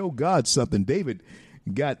to show God something, David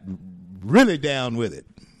got really down with it.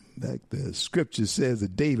 Like the scripture says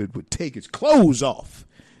that David would take his clothes off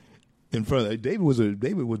in front of David was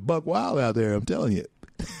buck wild out there, I'm telling you.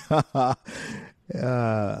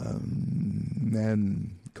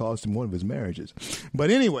 And cost him one of his marriages.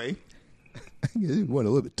 But anyway, it went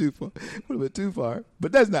a little bit too far.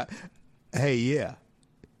 But that's not. Hey, yeah.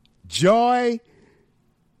 Joy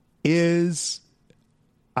is,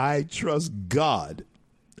 I trust God.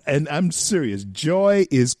 And I'm serious. Joy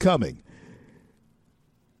is coming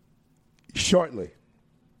shortly.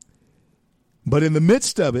 But in the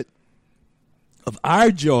midst of it, of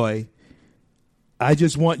our joy, I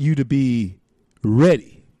just want you to be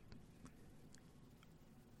ready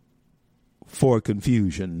for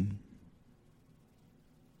confusion.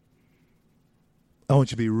 I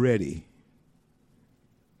want you to be ready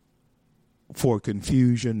for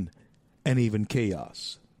confusion and even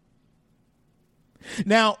chaos.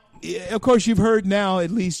 Now, of course, you've heard now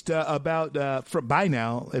at least about the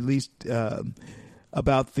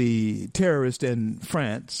terrorist in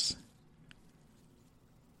France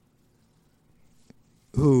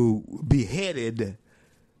who beheaded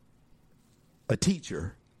a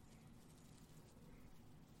teacher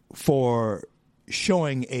for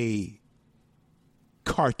showing a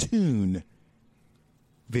cartoon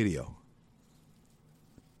video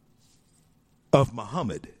of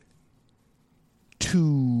Muhammad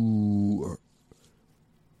to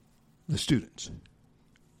the students.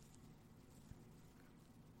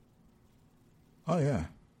 Oh, yeah.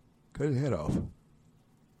 Cut his head off.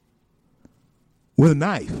 With a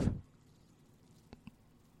knife.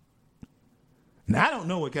 Now, I don't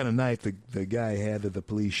know what kind of knife the guy had that the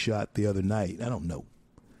police shot the other night. I don't know.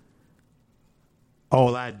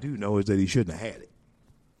 All I do know is that he shouldn't have had it.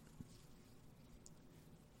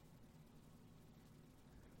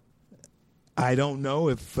 I don't know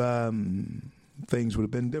if things would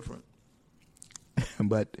have been different.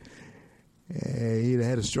 But he'd have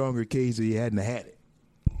had a stronger case if he hadn't had it.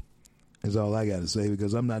 That's all I got to say,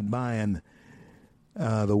 because I'm not buying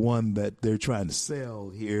the one that they're trying to sell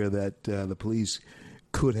here, that the police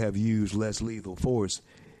could have used less lethal force.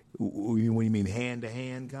 What do you mean,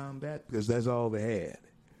 hand-to-hand combat? Because that's all they had.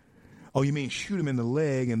 Oh, you mean shoot him in the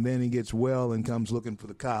leg and then he gets well and comes looking for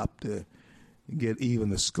the cop to get even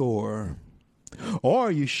the score.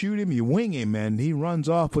 Or you shoot him, you wing him, and he runs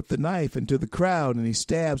off with the knife into the crowd and he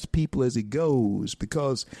stabs people as he goes,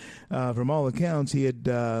 because from all accounts he had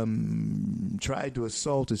tried to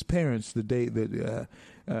assault his parents the day that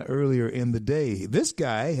earlier in the day. This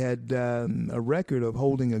guy had a record of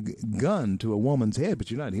holding a gun to a woman's head, but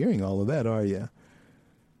you're not hearing all of that, are you?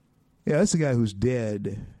 Yeah, that's the guy who's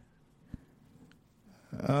dead.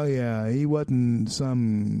 Oh, yeah, he wasn't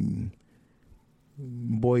some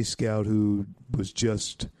Boy Scout who was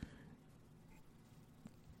just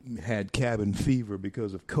had cabin fever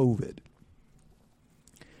because of COVID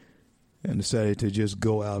and decided to just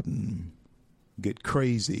go out and get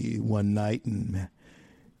crazy one night, and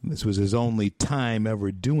this was his only time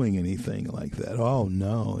ever doing anything like that. Oh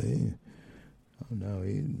no,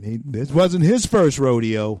 this wasn't his first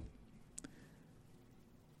rodeo.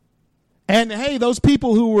 And hey, those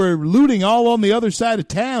people who were looting all on the other side of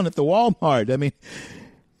town at the Walmart, I mean,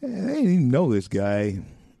 they didn't even know this guy.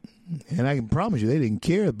 And I can promise you they didn't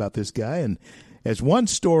care about this guy. And as one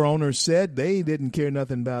store owner said, they didn't care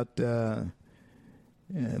nothing about the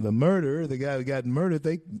murder, the guy who got murdered.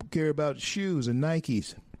 They care about shoes and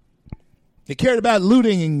Nikes. They cared about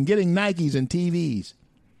looting and getting Nikes and TVs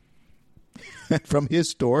from his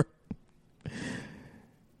store.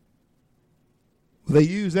 They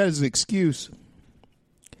use that as an excuse.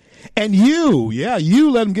 And you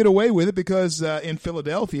let them get away with it because in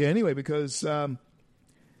Philadelphia anyway, because you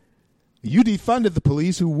defunded the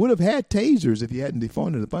police who would have had tasers if you hadn't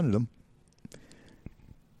defunded them.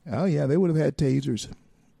 Oh, yeah, they would have had tasers.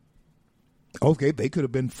 Okay, they could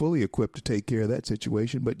have been fully equipped to take care of that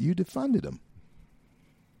situation, but you defunded them.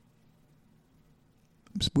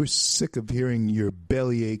 We're sick of hearing your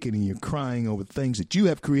belly aching and you're crying over things that you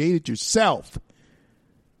have created yourself.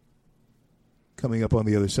 Coming up on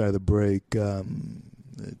the other side of the break, the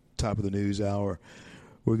top of the news hour,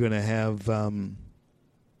 we're going to have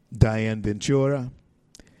Diane Ventura.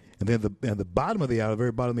 And then at the bottom of the hour,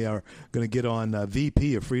 very bottom of the hour, going to get on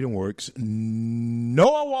VP of Freedom Works,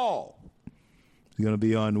 Noah Wall. He's going to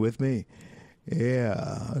be on with me.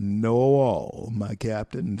 Yeah, Noah Wall, my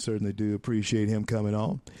captain. Certainly do appreciate him coming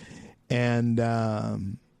on.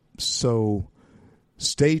 And so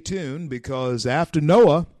stay tuned, because after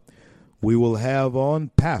Noah, we will have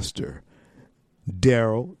on Pastor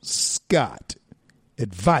Darrell Scott,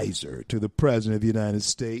 advisor to the President of the United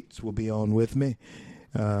States, will be on with me.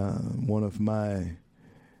 One of my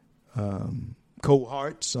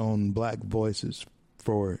cohorts on Black Voices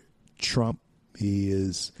for Trump. He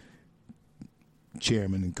is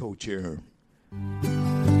chairman and co-chair.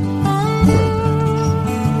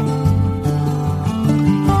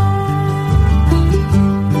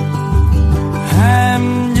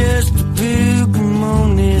 I'm just a pilgrim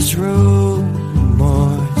on this road,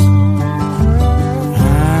 boys.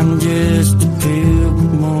 I'm just a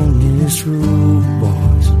pilgrim on this road,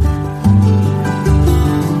 boys.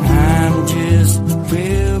 I'm just a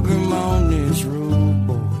pilgrim on this road,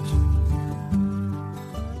 boys.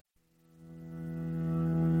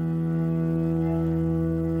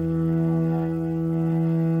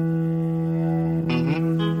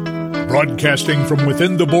 Broadcasting from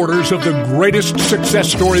within the borders of the greatest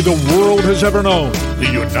success story the world has ever known, the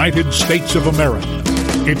United States of America.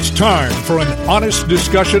 It's time for an honest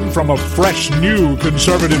discussion from a fresh, new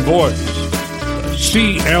conservative voice. The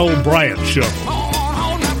C.L. Bryant Show.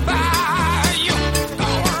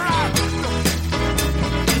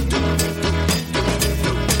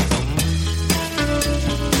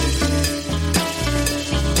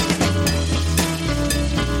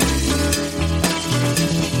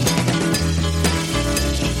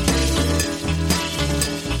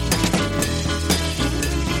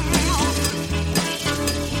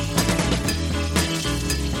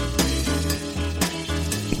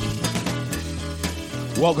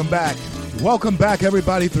 Welcome back. Welcome back,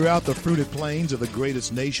 everybody, throughout the fruited plains of the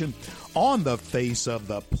greatest nation on the face of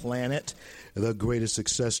the planet, the greatest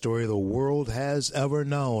success story the world has ever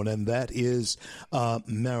known, and that is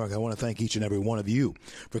America. I want to thank each and every one of you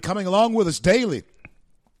for coming along with us daily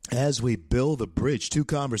as we build the bridge to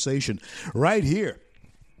conversation right here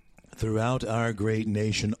throughout our great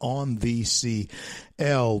nation on the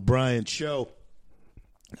C.L. Bryant Show.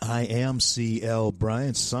 I am C.L.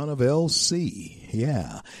 Bryant, son of L.C.,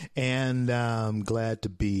 yeah, and I'm glad to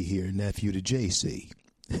be here, nephew to J.C.,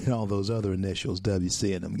 and all those other initials,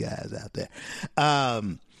 W.C. and them guys out there.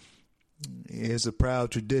 It's a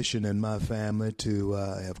proud tradition in my family to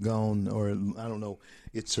have gone, or I don't know,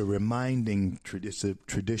 it's a it's a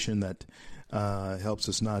tradition that helps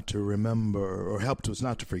us not to remember, or helps us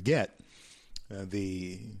not to forget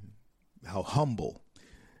how humble,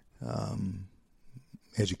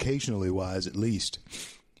 educationally wise at least,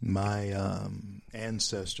 my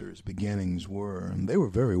ancestors' beginnings were. And they were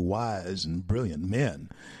very wise and brilliant men.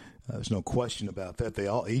 There's no question about that. They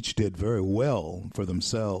each did very well for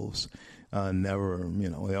themselves. They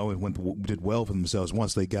always did well for themselves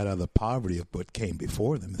once they got out of the poverty of what came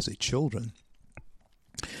before them as children.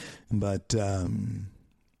 But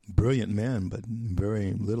brilliant men, but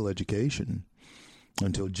very little education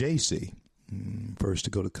until J.C., first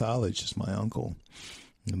to go to college as my uncle,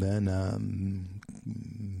 and then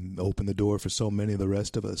opened the door for so many of the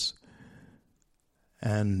rest of us.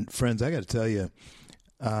 And friends, I got to tell you,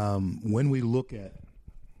 when we look at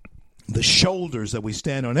the shoulders that we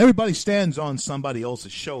stand on, everybody stands on somebody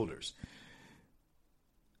else's shoulders.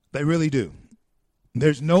 They really do.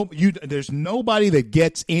 There's nobody that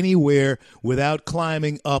gets anywhere without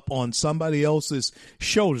climbing up on somebody else's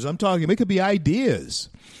shoulders. I'm talking, it could be ideas.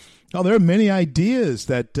 Oh, there are many ideas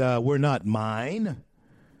that were not mine.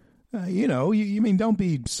 You mean, don't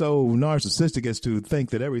be so narcissistic as to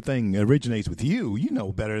think that everything originates with you. You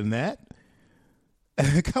know better than that.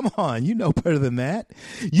 Come on, you know better than that.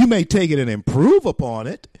 You may take it and improve upon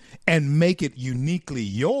it and make it uniquely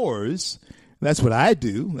yours. That's what I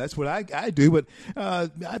do. That's what I do. But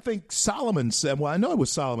I think Solomon said, well, I know it was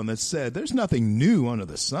Solomon that said, there's nothing new under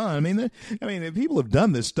the sun. I mean, people have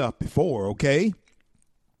done this stuff before, okay?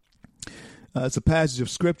 It's a passage of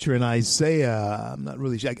scripture in Isaiah. I'm not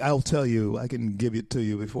really sure. I'll tell you. I can give it to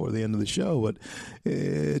you before the end of the show. But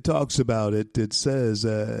it talks about it. It says, he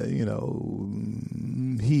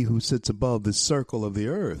who sits above the circle of the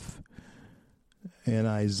earth. In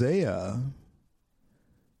Isaiah.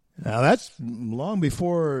 Now, that's long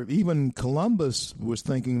before even Columbus was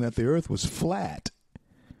thinking that the earth was flat.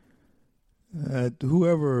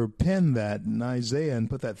 Whoever penned that in Isaiah and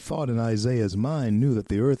put that thought in Isaiah's mind knew that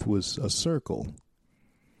the earth was a circle.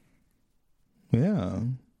 Yeah,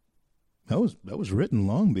 that was written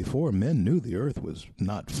long before men knew the earth was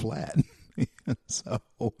not flat. So,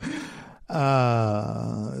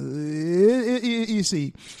 you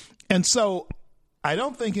see, and so I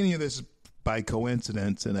don't think any of this is by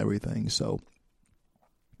coincidence and everything. So,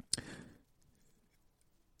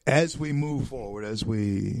 as we move forward, as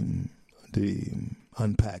we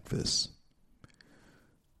unpack this,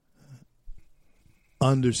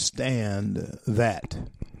 understand that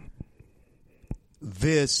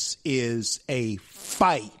this is a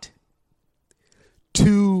fight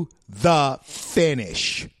to the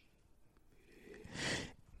finish.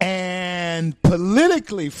 And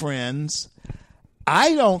politically, friends,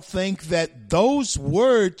 I don't think that those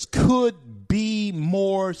words could be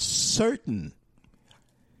more certain.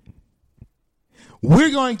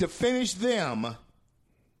 We're going to finish them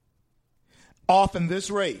off in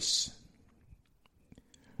this race.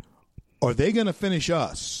 Or are they going to finish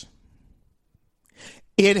us?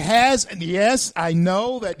 It has, and yes, I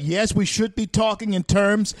know that, yes, we should be talking in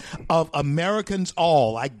terms of Americans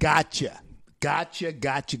all. I gotcha.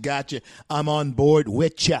 Gotcha. I'm on board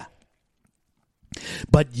with ya.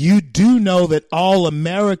 But you do know that all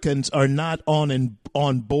Americans are not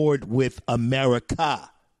on board with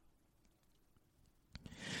America.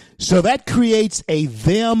 So that creates a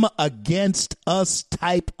them against us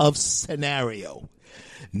type of scenario.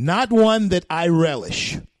 Not one that I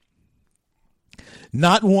relish.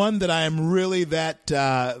 Not one that I am really that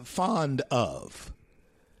fond of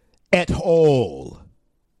at all.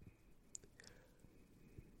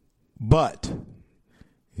 But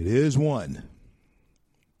it is one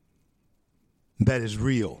that is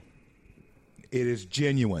real. It is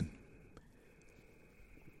genuine.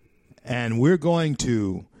 And we're going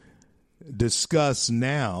to discuss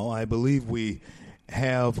now, I believe we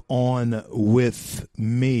have on with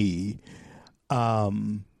me,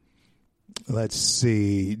 let's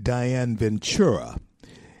see, Diane Ventura.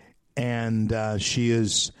 And she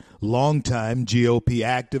is longtime GOP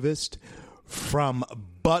activist from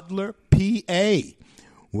Butler, PA,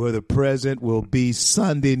 where the president will be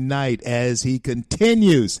Sunday night as he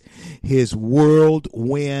continues his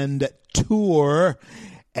whirlwind tour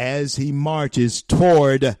as he marches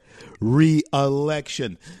toward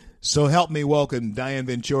re-election. So help me welcome Diane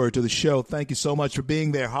Ventura to the show. Thank you so much for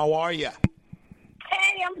being there. How are you?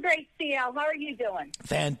 Hey, I'm great, CL. How are you doing?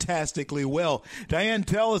 Fantastically well. Diane,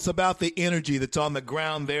 tell us about the energy that's on the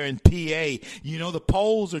ground there in PA. You know, the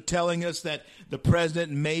polls are telling us that the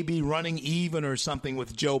president may be running even or something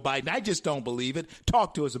with Joe Biden. I just don't believe it.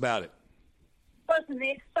 Talk to us about it. Listen, the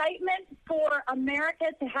excitement for America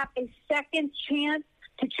to have a second chance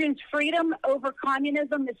to choose freedom over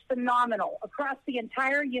communism is phenomenal across the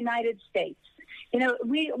entire United States. You know,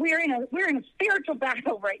 we're in a spiritual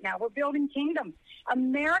battle right now. We're building kingdoms.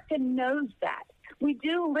 America knows that. We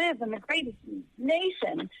do live in the greatest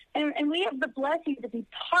nation, and we have the blessing to be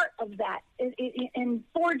part of that in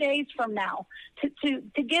 4 days from now,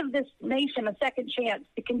 to give this nation a second chance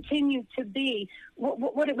to continue to be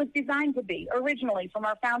what it was designed to be originally from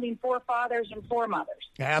our founding forefathers and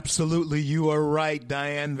foremothers. Absolutely. You are right,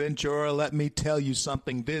 Diane Ventura. Let me tell you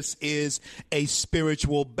something. This is a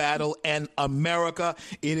spiritual battle, and America,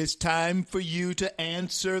 it is time for you to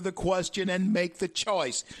answer the question and make the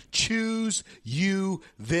choice. Choose you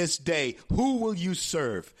this day. Who will you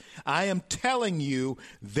serve? I am telling you,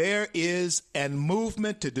 there is a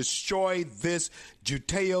movement to destroy this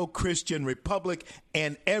Judeo-Christian republic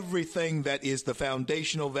and everything that is the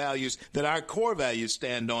foundational values that our core values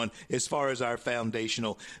stand on as far as our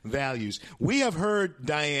foundational values. We have heard,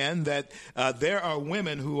 Diane, that there are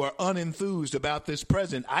women who are unenthused about this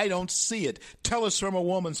president. I don't see it. Tell us from a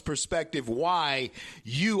woman's perspective why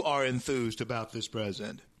you are enthused about this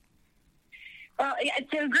president. Well,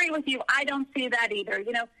 to agree with you, I don't see that either.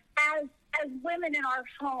 You know, as women in our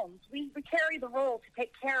homes, we carry the role to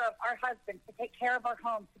take care of our husbands, to take care of our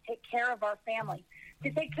homes, to take care of our family, to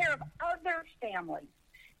take care of other families.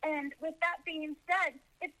 And with that being said,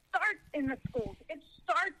 it starts in the schools. It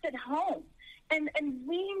starts at home. And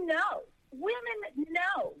we know, women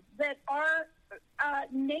know that our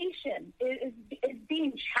nation is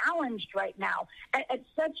being challenged right now at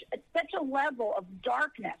such a level of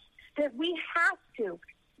darkness that we have to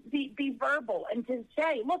be verbal and to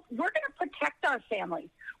say, look, we're going to protect our families.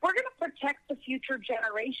 We're going to protect the future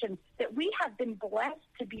generations that we have been blessed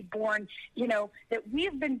to be born, you know, that we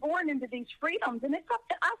have been born into these freedoms, and it's up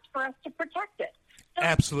to us for us to protect it. So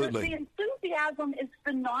absolutely. The enthusiasm is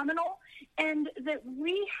phenomenal, and that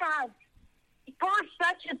we have, for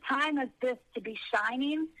such a time as this, to be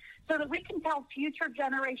shining so that we can tell future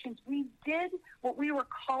generations we did what we were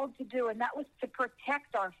called to do, and that was to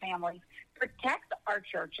protect our families, protect our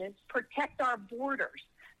churches, protect our borders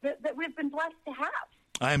that we've been blessed to have.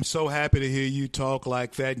 I am so happy to hear you talk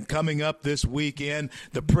like that. And coming up this weekend,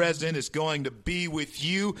 the president is going to be with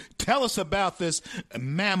you. Tell us about this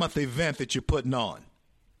mammoth event that you're putting on.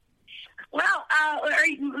 Well,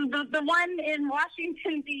 the one in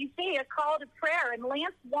Washington, D.C., a call to prayer, and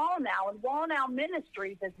Lance Wallnau and Wallnau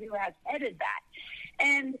Ministries is who has headed that.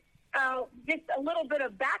 And just a little bit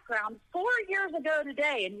of background, 4 years ago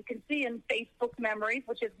today, and you can see in Facebook memories,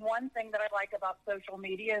 which is one thing that I like about social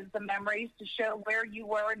media, is the memories to show where you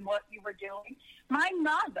were and what you were doing. My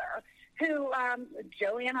mother, who,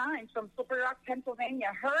 Joanne Hines from Slippery Rock, Pennsylvania,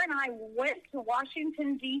 her and I went to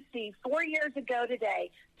Washington, D.C. 4 years ago today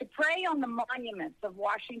to pray on the monuments of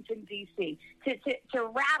Washington, D.C., to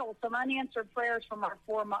rattle some unanswered prayers from our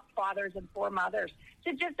forefathers and foremothers,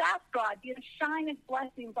 to just ask God to shine His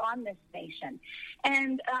blessings on this nation.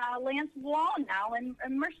 And Lance Wallnau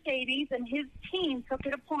and Mercedes and his team took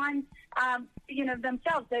it upon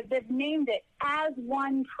themselves. They've named it As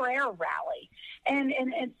One Prayer Rally. And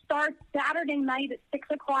it starts Saturday night at 6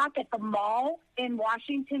 o'clock at the mall in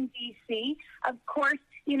Washington, D.C. Of course,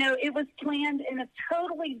 It was planned in a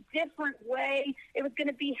totally different way. It was going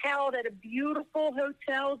to be held at a beautiful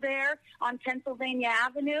hotel there on Pennsylvania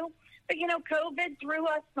Avenue. But, COVID threw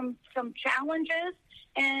us some challenges,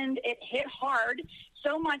 and it hit hard,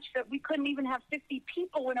 so much that we couldn't even have 50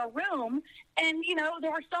 people in a room. And,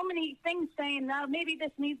 there were so many things saying, no, maybe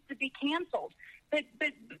this needs to be canceled. But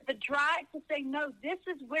the drive to say, no, this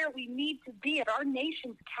is where we need to be at our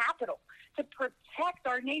nation's capital, to protect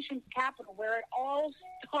our nation's capital, where it all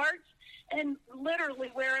starts and literally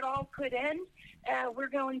where it all could end. We're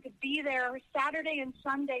going to be there Saturday and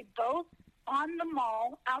Sunday, both on the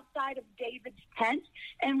mall outside of David's tent,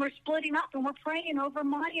 and we're splitting up and we're praying over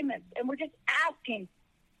monuments, and we're just asking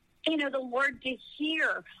the Lord to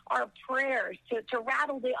hear our prayers, to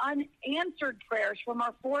rattle the unanswered prayers from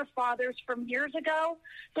our forefathers from years ago,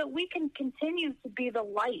 so we can continue to be the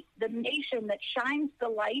light, the nation that shines the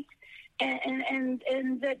light and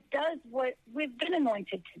that does what we've been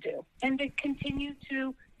anointed to do, and to continue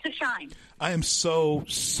to shine. I am so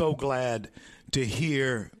glad to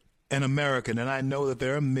hear an American, and I know that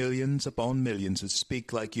there are millions upon millions that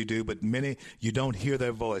speak like you do, but many, you don't hear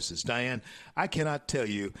their voices. Diane, I cannot tell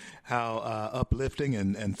you how uplifting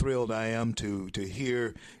and thrilled I am to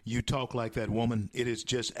hear you talk like that woman. It is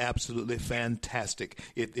just absolutely fantastic.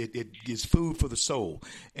 It is food for the soul,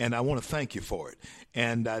 and I want to thank you for it.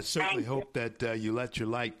 And I certainly hope that you let your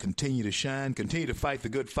light continue to shine, continue to fight the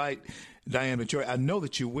good fight, Diane Ventura. I know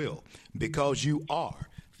that you will, because you are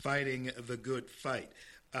fighting the good fight.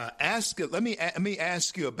 Let me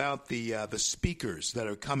ask you about the speakers that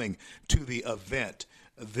are coming to the event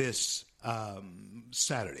this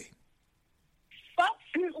Saturday. Well,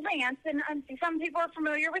 Lance, and some people are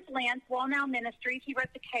familiar with Lance, Wallnow Ministries. He wrote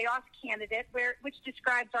The Chaos Candidate, which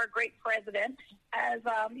describes our great president as,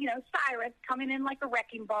 Cyrus coming in like a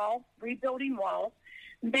wrecking ball, rebuilding walls.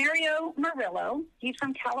 Mario Murillo, he's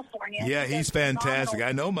from California. Yeah, he's fantastic.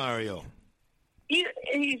 I know Mario. He's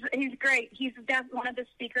great. He's one of the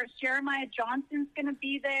speakers. Jeremiah Johnson's going to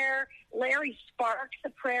be there. Larry Sparks, the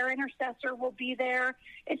prayer intercessor, will be there.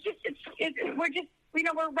 We're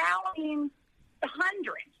rallying the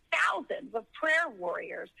hundreds, thousands of prayer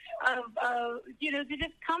warriors to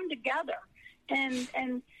just come together.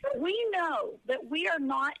 And we know that we are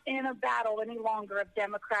not in a battle any longer of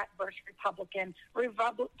Democrat versus Republican,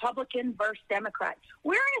 Republican versus Democrat.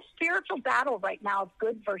 We're in a spiritual battle right now of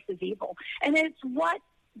good versus evil. And it's what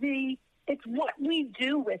we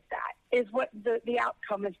do with that is what the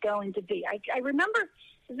outcome is going to be. I remember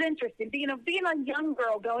it was interesting being a young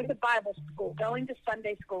girl going to Bible school, going to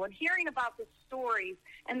Sunday school, and hearing about the stories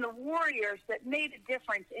and the warriors that made a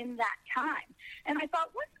difference in that time. And I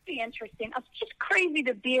thought, wouldn't it be interesting? It's just crazy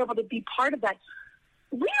to be able to be part of that.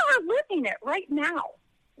 We are living it right now.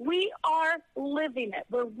 We are living it,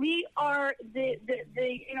 where we are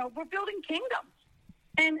we're building kingdoms.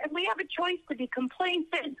 And we have a choice to be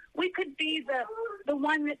complacent. We could be the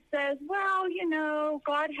one that says, well,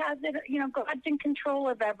 God has it, God's in control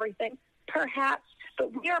of everything, perhaps.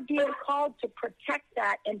 But we are being called to protect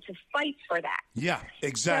that and to fight for that. Yeah,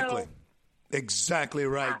 exactly. Exactly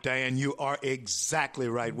right, Diane. You are exactly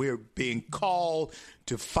right. We're being called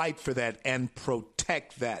to fight for that and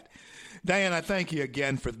protect that. Diane, I thank you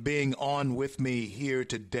again for being on with me here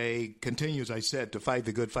today. Continue, as I said, to fight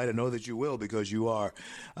the good fight. I know that you will, because you are,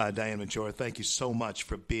 Diane Ventura. Thank you so much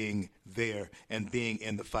for being there and being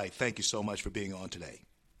in the fight. Thank you so much for being on today.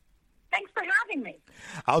 Thanks for having me.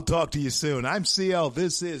 I'll talk to you soon. I'm CL.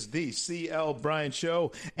 This is the CL Bryant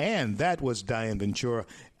Show, and that was Diane Ventura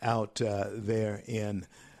out there in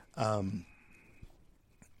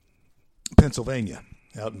Pennsylvania,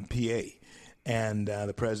 out in PA. And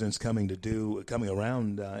the president's coming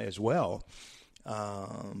around as well.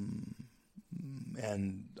 And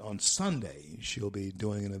on Sunday, she'll be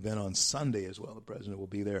doing an event on Sunday as well. The president will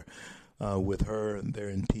be there with her, and they're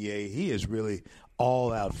in PA. He is really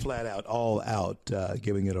all out, flat out, all out,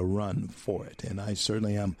 giving it a run for it. And I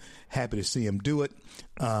certainly am happy to see him do it.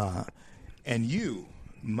 And you,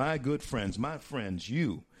 my good friends,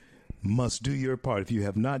 you must do your part. If you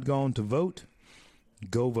have not gone to vote,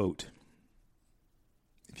 go vote.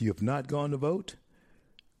 If you have not gone to vote,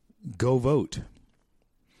 go vote.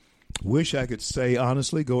 Wish I could say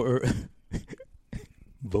honestly, vote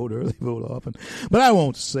early, vote often. But I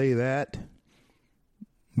won't say that,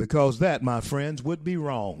 because that, my friends, would be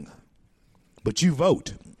wrong. But you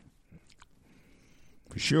vote.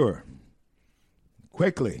 For sure.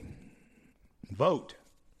 Quickly. Vote.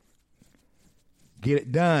 Get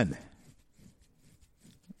it done.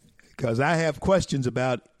 Because I have questions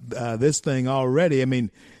about this thing already. I mean,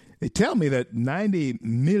 they tell me that 90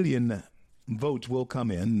 million votes will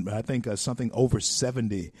come in. I think something over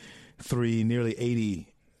 73, nearly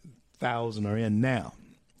 80,000 are in now.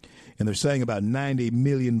 And they're saying about 90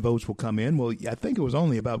 million votes will come in. Well, I think it was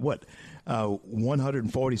only about,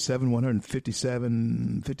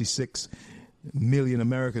 56 million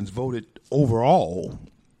Americans voted overall.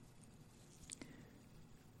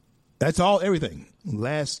 That's everything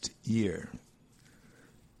last year.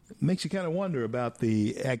 Makes you kind of wonder about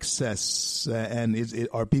the excess, and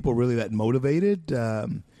are people really that motivated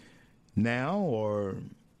now, or,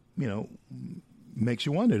 makes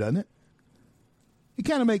you wonder, doesn't it? It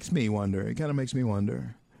kind of makes me wonder. It kind of makes me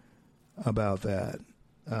wonder about that.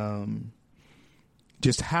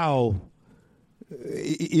 Just how,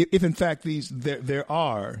 if in fact there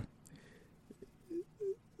are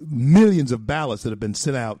millions of ballots that have been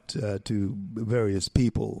sent out to various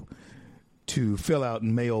people to fill out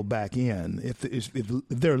and mail back in, if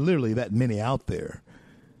there are literally that many out there,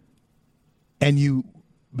 and you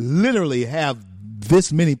literally have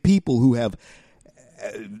this many people who have,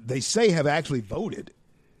 they say, have actually voted.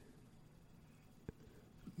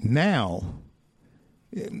 Now,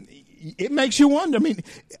 it makes you wonder. I mean,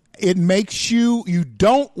 it makes you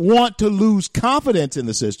don't want to lose confidence in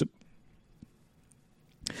the system,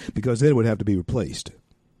 because then it would have to be replaced.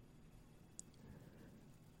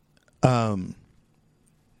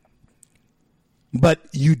 But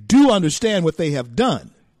you do understand what they have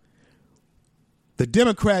done. The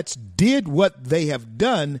Democrats did what they have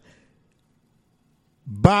done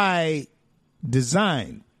by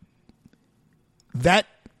design. That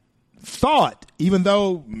thought, even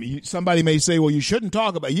though somebody may say, well, you shouldn't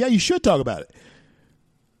talk about it. Yeah, you should talk about it.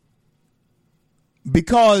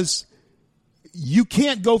 Because you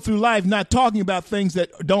can't go through life not talking about things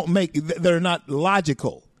that that are not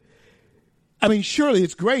logical. I mean, surely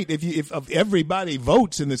it's great if everybody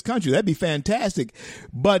votes in this country. That'd be fantastic.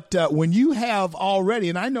 But when you have already,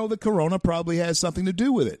 and I know that Corona probably has something to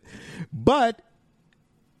do with it, but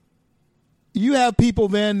you have people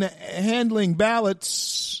then handling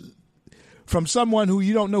ballots from someone who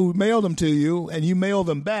you don't know who mailed them to you, and you mail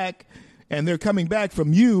them back, and they're coming back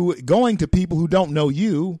from you, going to people who don't know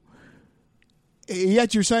you,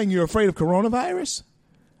 yet you're saying you're afraid of coronavirus?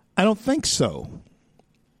 I don't think so.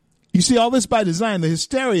 You see, all this by design. The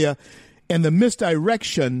hysteria and the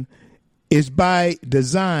misdirection is by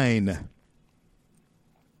design.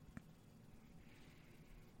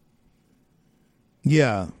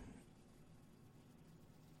 Yeah.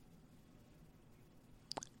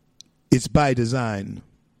 It's by design.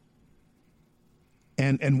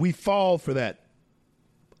 And we fall for that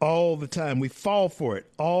all the time. We fall for it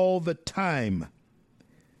all the time.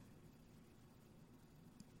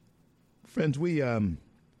 Friends, we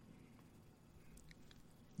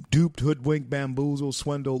duped, hoodwinked, bamboozled,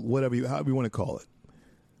 swindled, however you want to call it.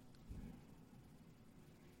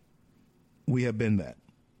 We have been that.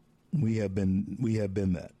 We have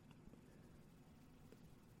been that.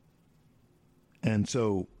 And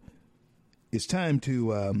so it's time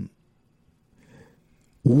to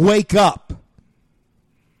wake up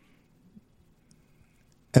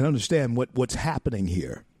and understand what's happening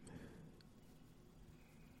here.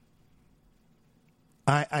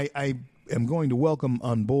 I am going to welcome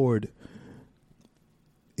on board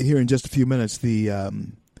here in just a few minutes the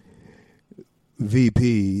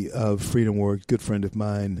VP of Freedom Works, good friend of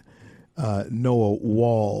mine, Noah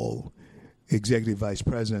Wall, Executive Vice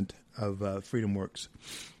President of Freedom Works,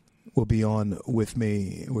 will be on with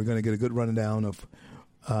me. We're going to get a good rundown of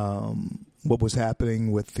what was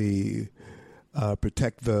happening with the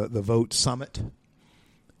Protect the Vote Summit.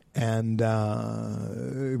 And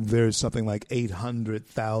there's something like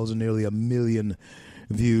 800,000, nearly 1 million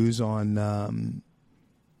views on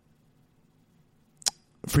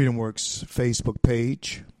Freedom Works Facebook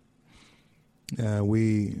page.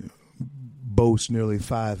 We boast nearly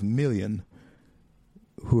 5 million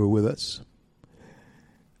who are with us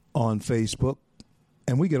on Facebook.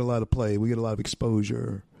 And we get a lot of play. We get a lot of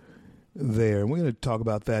exposure there. And we're going to talk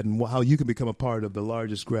about that and how you can become a part of the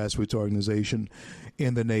largest grassroots organization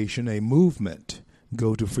in the nation, a movement.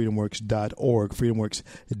 Go to freedomworks.org,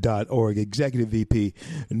 freedomworks.org. Executive VP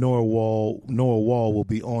Noah Wall will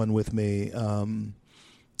be on with me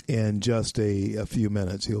in just a few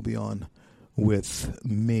minutes. He'll be on with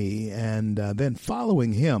me. And then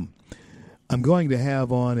following him, I'm going to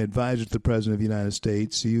have on advisor to the President of the United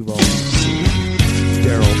States. You've all seen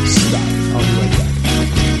Daryl Scott. I'll be right back.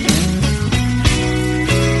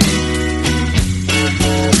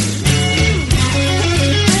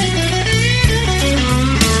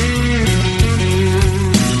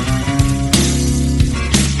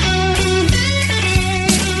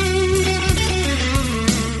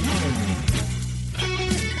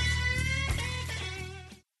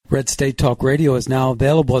 Red State Talk Radio is now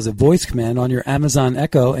available as a voice command on your Amazon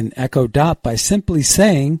Echo and Echo Dot by simply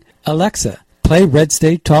saying, Alexa, play Red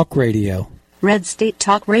State Talk Radio. Red State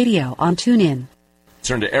Talk Radio on TuneIn.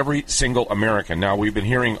 Concern to every single American. Now, we've been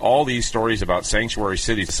hearing all these stories about sanctuary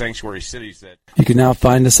cities that... You can now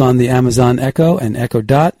find us on the Amazon Echo and Echo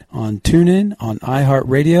Dot, on TuneIn, on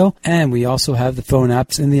iHeartRadio, and we also have the phone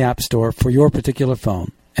apps in the App Store for your particular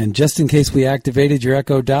phone. And just in case we activated your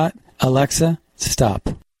Echo Dot, Alexa, stop.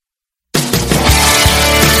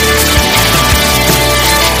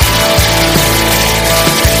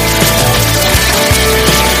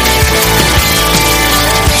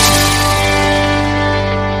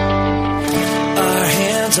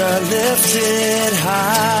 Are lifted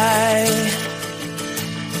high.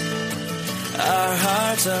 Our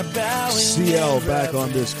hearts are bowing. CL back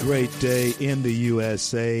on this great day in the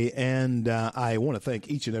USA, and I want to thank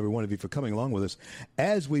each and every one of you for coming along with us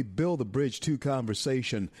as we build the bridge to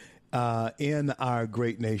conversation in our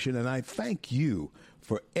great nation. And I thank you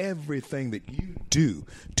for everything that you do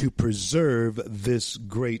to preserve this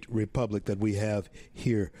great republic that we have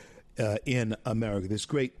here in America, this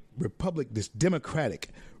great republic, this democratic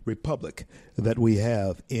republic that we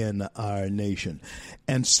have in our nation.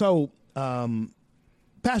 And so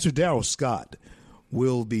Pastor Darrell Scott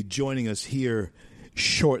will be joining us here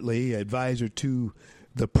shortly, advisor to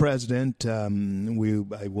the president. I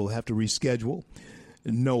will have to reschedule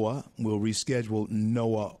Noah. We'll reschedule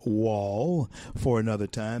Noah Wall for another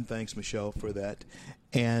time. Thanks, Michelle, for that.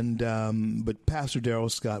 And but Pastor Darrell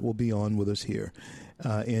Scott will be on with us here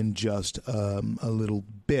in just a little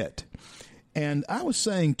bit. And I was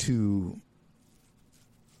saying to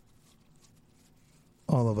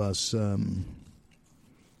all of us,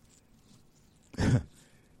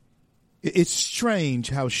 it's strange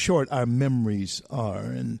how short our memories are.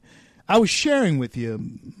 And I was sharing with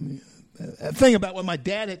you a thing about what my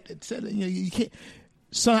dad had said. You can't,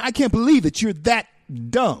 son, I can't believe that you're that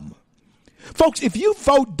dumb. Folks, if you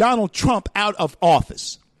vote Donald Trump out of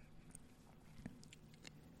office,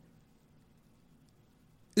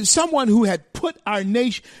 someone who had put our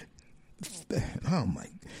nation,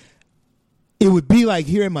 it would be like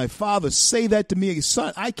hearing my father say that to me.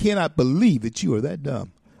 Son, I cannot believe that you are that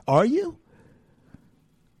dumb. Are you?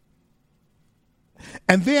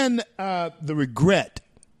 And then the regret.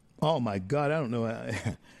 Oh my God, I don't know.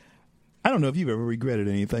 I don't know if you've ever regretted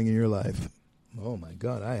anything in your life. Oh my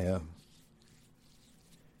God, I have.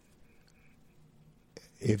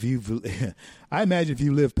 I imagine if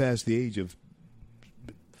you live past the age of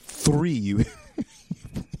 3,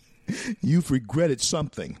 you've regretted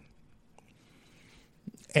something,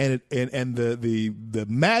 and the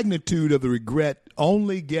magnitude of the regret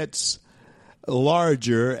only gets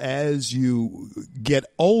larger as you get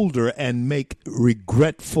older and make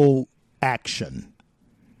regretful action.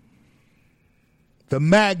 The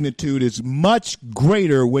magnitude is much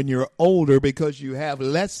greater when you're older because you have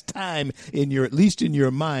less time at least in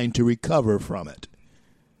your mind, to recover from it.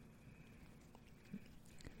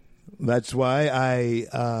 That's why I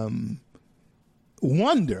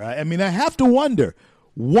wonder. I have to wonder,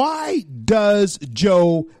 why does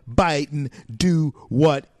Joe Biden do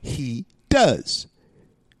what he does?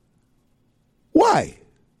 Why?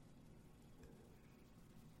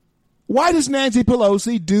 Why does Nancy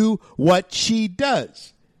Pelosi do what she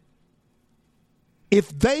does? If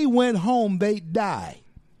they went home, they'd die.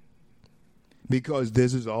 Because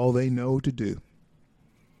this is all they know to do.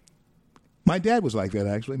 My dad was like that,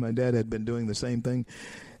 actually. My dad had been doing the same thing,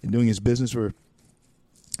 doing his business for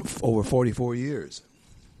over 44 years.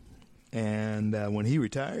 And when he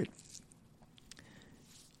retired,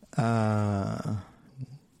 didn't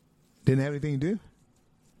have anything to do.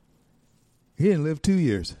 He didn't live 2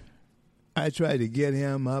 years. I tried to get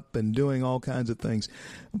him up and doing all kinds of things.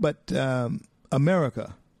 But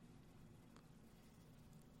America,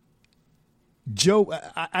 Joe,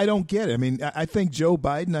 I don't get it. I think Joe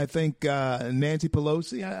Biden, I think Nancy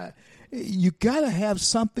Pelosi, you got to have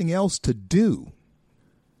something else to do.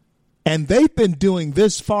 And they've been doing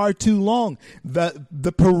this far too long.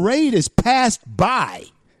 The parade is passed by.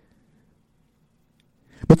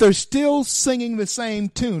 But they're still singing the same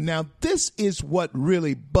tune. Now, this is what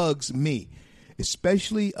really bugs me,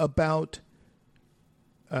 especially about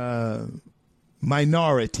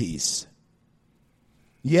minorities.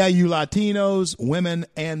 Yeah, you Latinos, women,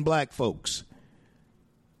 and black folks.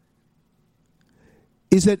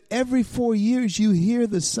 Is that every 4 years you hear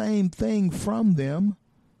the same thing from them.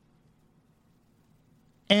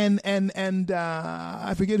 And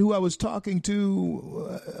I forget who I was talking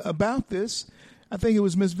to about this. I think it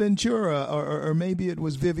was Miss Ventura, or maybe it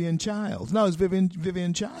was Vivian Childs. No, it was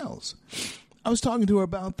Vivian Childs. I was talking to her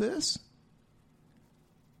about this.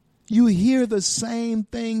 You hear the same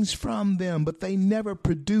things from them, but they never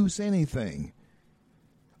produce anything.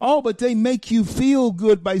 Oh, but they make you feel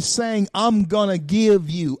good by saying, I'm going to give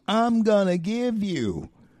you. I'm going to give you.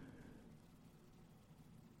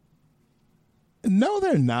 No,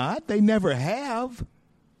 they're not. They never have.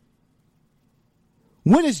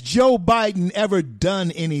 When has Joe Biden ever done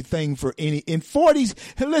anything for any in 40s?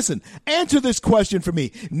 Listen, answer this question for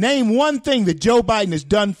me. Name one thing that Joe Biden has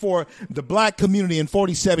done for the black community in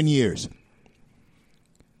 47 years.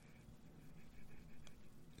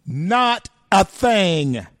 Not a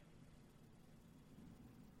thing.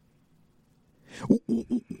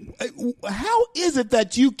 How is it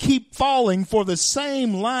that you keep falling for the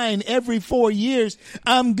same line every 4 years?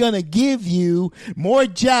 I'm going to give you more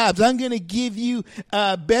jobs. I'm going to give you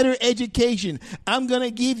better education. I'm going to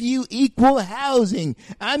give you equal housing.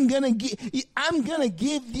 I'm going to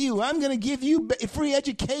give you free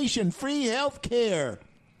education, free health care.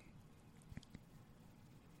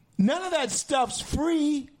 None of that stuff's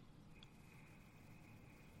free.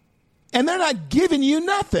 And they're not giving you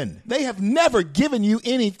nothing. They have never given you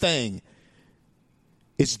anything.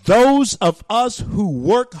 It's those of us who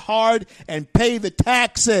work hard and pay the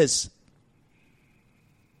taxes.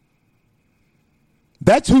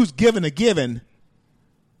 That's who's giving a giving.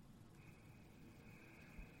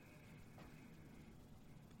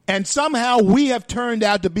 And somehow we have turned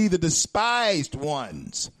out to be the despised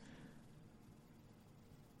ones.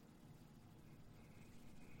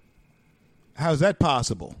 How's that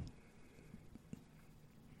possible?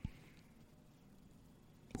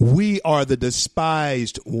 We are the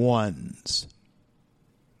despised ones.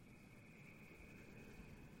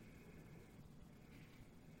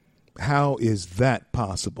 How is that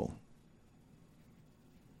possible?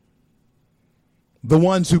 The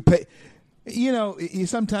ones who pay,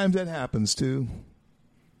 sometimes that happens too.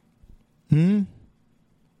 Have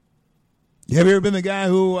you ever been the guy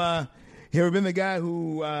who,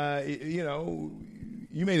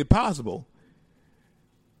 you made it possible?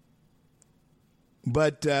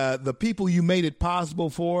 But the people you made it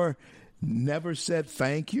possible for never said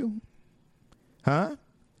thank you? Huh?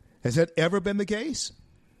 Has that ever been the case?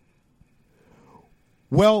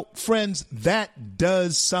 Well, friends, that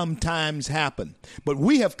does sometimes happen. But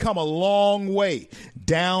we have come a long way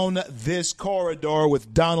down this corridor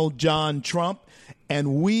with Donald John Trump,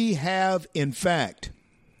 and we have, in fact,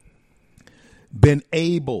 been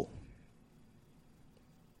able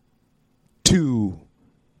to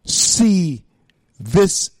see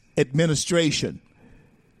this administration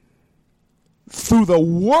through the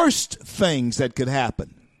worst things that could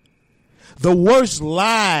happen, the worst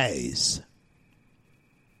lies,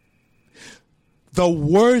 the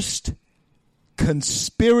worst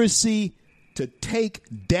conspiracy to take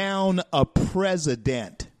down a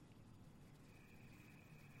president.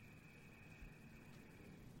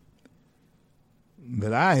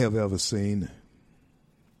 That I have ever seen.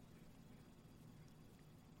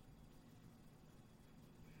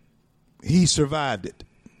 He survived it.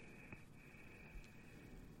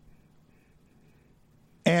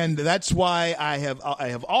 And that's why I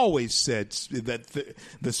have always said that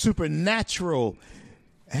the supernatural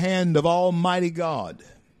hand of Almighty God,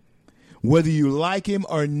 whether you like him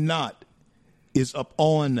or not, is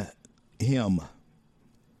upon him.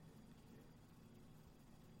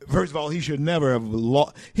 First of all, he should never have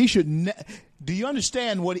lost. Do you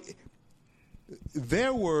understand what?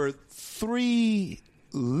 There were four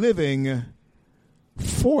living,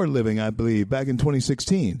 I believe, back in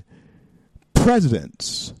 2016,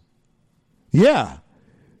 presidents. Yeah,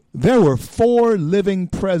 there were 4 living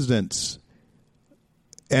presidents,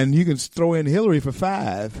 and you can throw in Hillary for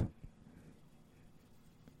 5,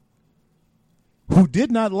 who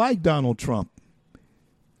did not like Donald Trump.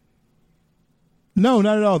 No,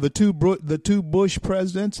 not at all. The two Bush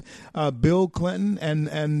presidents, Bill Clinton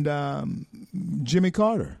and Jimmy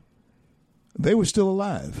Carter, they were still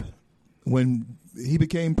alive when he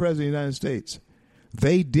became president of the United States.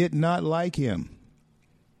 They did not like him.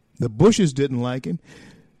 The Bushes didn't like him.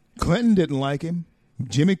 Clinton didn't like him.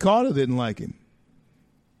 Jimmy Carter didn't like him.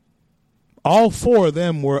 All 4 of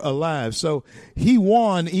them were alive. So he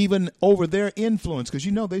won even over their influence, because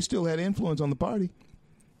they still had influence on the party.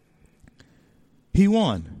 He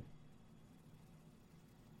won.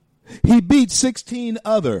 He beat 16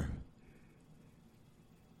 other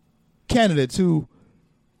candidates who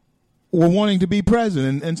were wanting to be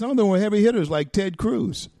president, and some of them were heavy hitters like Ted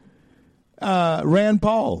Cruz, Rand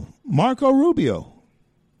Paul, Marco Rubio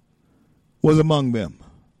was among them.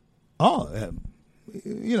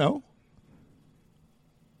 He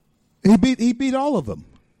beat all of them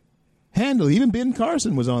handily. Even Ben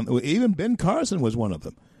Carson was one of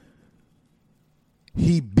them.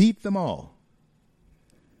 He beat them all.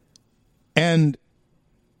 And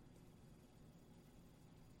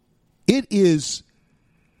it is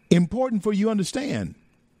important for you to understand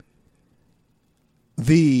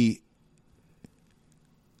the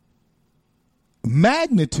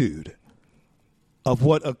magnitude of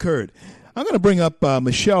what occurred. I'm going to bring up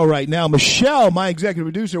Michelle right now. Michelle, my executive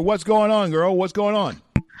producer, what's going on, girl? What's going on?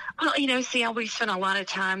 Well, CL, we spent a lot of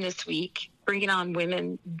time this week bringing on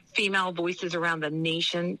women, female voices around the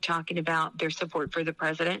nation, talking about their support for the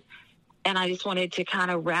president. And I just wanted to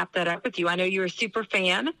kind of wrap that up with you. I know you're a super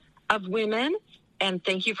fan of women, and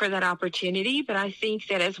thank you for that opportunity. But I think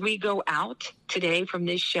that as we go out today from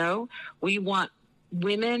this show, we want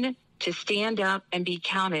women to stand up and be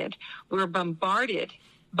counted. We're bombarded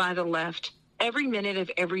by the left every minute of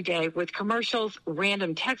every day with commercials,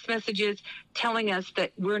 random text messages telling us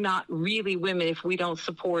that we're not really women if we don't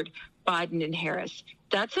support Biden and Harris.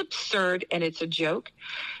 That's absurd, and it's a joke.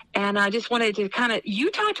 And I just wanted to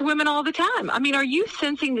you talk to women all the time. I mean, are you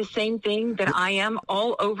sensing the same thing that I am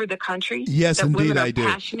all over the country? Yes, that indeed women are I do.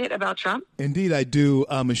 Passionate about Trump? Indeed I do,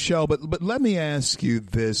 Michelle. But let me ask you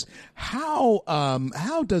this. How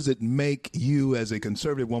does it make you, as a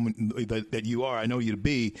conservative woman that you are, I know you to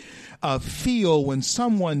be, feel when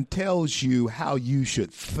someone tells you how you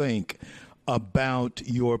should think about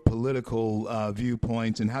your political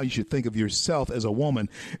viewpoints and how you should think of yourself as a woman,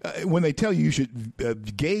 when they tell you you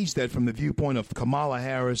should gauge that from the viewpoint of Kamala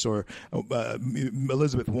Harris or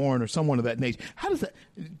Elizabeth Warren or someone of that nature? How does that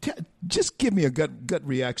just give me a gut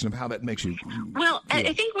reaction of how that makes you Well, feel?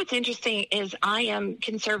 I think what's interesting is I am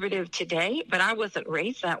conservative today, but I wasn't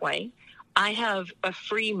raised that way. I have a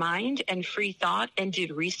free mind and free thought and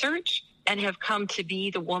did research and have come to be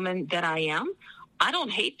the woman that I am. I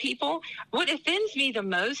don't hate people. What offends me the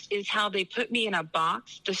most is how they put me in a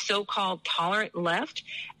box, the so-called tolerant left,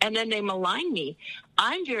 and then they malign me.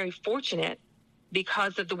 I'm very fortunate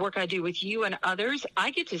because of the work I do with you and others.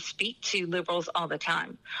 I get to speak to liberals all the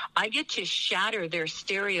time. I get to shatter their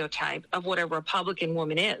stereotype of what a Republican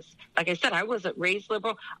woman is. Like I said, I wasn't raised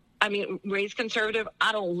liberal. Raised conservative.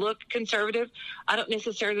 I don't look conservative. I don't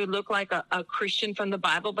necessarily look like a Christian from the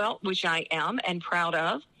Bible Belt, which I am and proud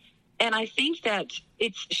of. And I think that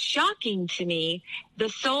it's shocking to me, the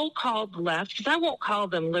so-called left, because I won't call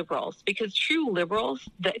them liberals, because true liberals,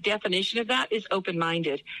 the definition of that is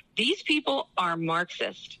open-minded. These people are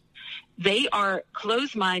Marxist. They are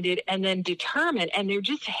closed-minded and then determined, and they're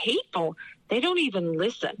just hateful. They don't even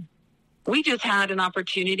listen. We just had an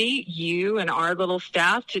opportunity, you and our little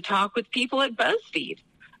staff, to talk with people at BuzzFeed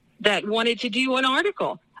that wanted to do an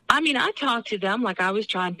article. I talked to them like I was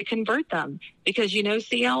trying to convert them because,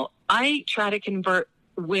 CL, I try to convert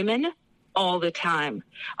women all the time.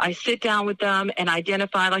 I sit down with them and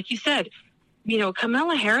identify, like you said,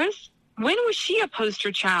 Kamala Harris, when was she a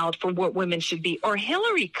poster child for what women should be? Or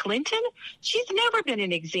Hillary Clinton? She's never been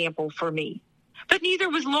an example for me. But neither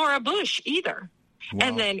was Laura Bush either. Wow.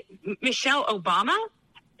 And then Michelle Obama.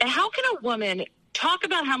 How can a woman talk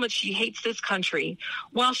about how much she hates this country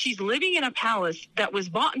while she's living in a palace that was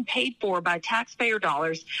bought and paid for by taxpayer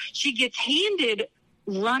dollars? She gets handed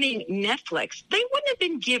running Netflix. They wouldn't have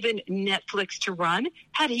been given Netflix to run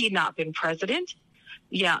had he not been president.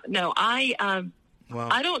 Yeah, no, I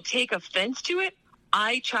don't take offense to it.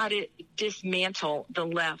 I try to dismantle the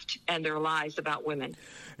left and their lies about women.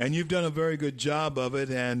 And you've done a very good job of it.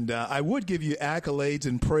 And I would give you accolades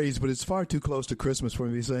and praise, but it's far too close to Christmas for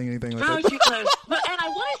me to be saying anything like that. Too close. And I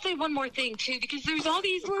want to say one more thing, too, because there's all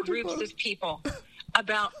these groups of people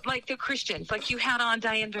about, like the Christians, like you had on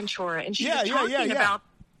Diane Ventura, and she was talking about...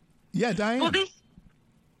 Yeah, Diane. Well,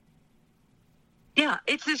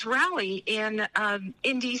 it's this rally in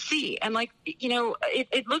D.C. And,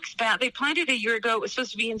 it looks bad. They planned it a year ago. It was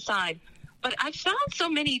supposed to be inside. But I've found so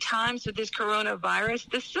many times with this coronavirus,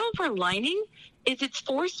 the silver lining is it's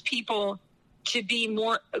forced people to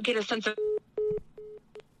get a sense of...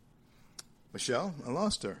 Michelle, I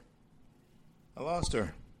lost her.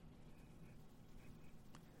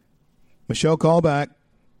 Michelle, call back.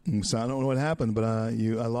 So I don't know what happened, but I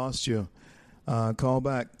lost you. Call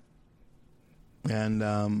back. And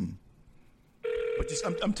but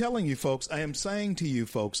I'm telling you, folks. I am saying to you,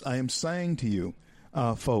 folks,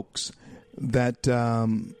 folks, that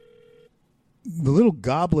the little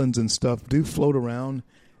goblins and stuff do float around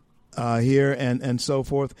here and so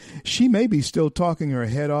forth. She may be still talking her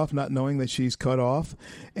head off, not knowing that she's cut off.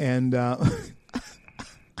 And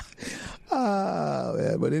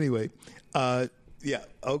but anyway, yeah,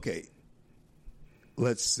 okay.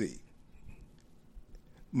 Let's see.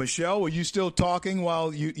 Michelle, were you still talking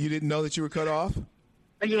while you didn't know that you were cut off?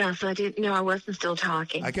 Yes, I didn't know I wasn't still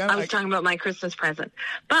talking. I was talking about my Christmas present.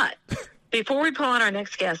 But before we pull on our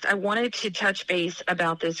next guest, I wanted to touch base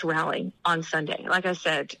about this rally on Sunday. Like I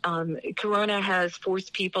said, Corona has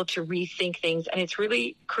forced people to rethink things, and it's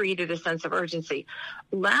really created a sense of urgency.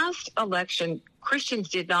 Last election, Christians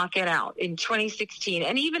did not get out. In 2016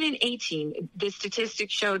 and even in 18, the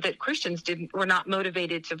statistics showed that Christians were not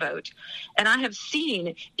motivated to vote. And I have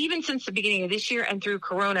seen, even since the beginning of this year and through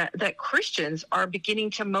Corona, that Christians are beginning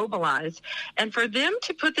to mobilize. And for them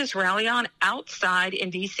to put this rally on outside in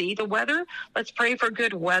D.C., the weather, let's pray for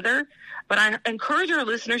good weather. But I encourage our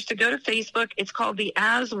listeners to go to Facebook. It's called the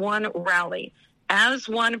As One Rally. As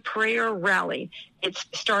One Prayer Rally. It's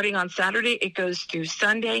starting on Saturday. It goes through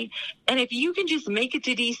Sunday. And if you can just make it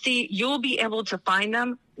to D.C., you'll be able to find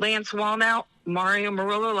them. Lance Wallnau, Mario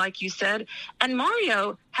Murillo, like you said. And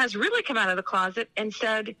Mario has really come out of the closet and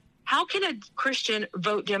said, how can a Christian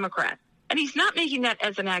vote Democrat? And he's not making that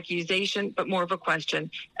as an accusation, but more of a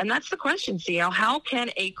question. And that's the question, CL. How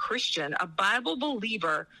can a Christian, a Bible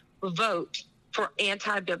believer, vote for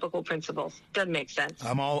anti-biblical principles? Doesn't make sense.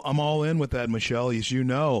 I'm all in with that, Michelle, as you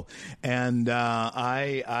know, and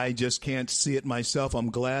I just can't see it myself.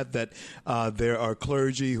 I'm glad that there are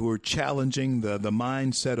clergy who are challenging the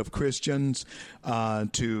mindset of Christians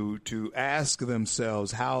to ask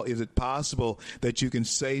themselves, how is it possible that you can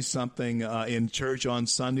say something in church on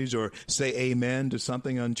Sundays or say amen to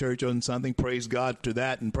something on church on Sunday, praise God to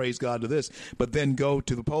that and praise God to this, but then go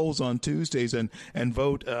to the polls on Tuesdays and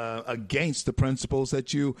vote against the principles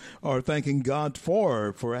that you are thanking God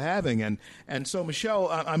for having. And so, Michelle,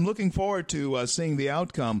 I'm looking forward to seeing the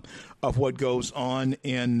outcome of what goes on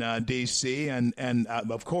in D.C. And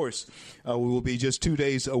of course, we will be just 2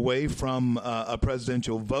 days away from a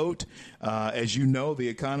presidential vote. As you know, the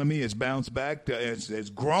economy has bounced back.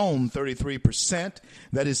 It's grown 33%.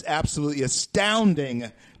 That is absolutely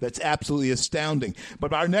astounding. That's absolutely astounding.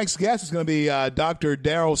 But our next guest is going to be Dr.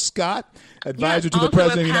 Darrell Scott, advisor to the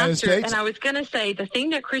President of the United States. And I was going to say, the thing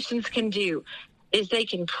that Christians can do is they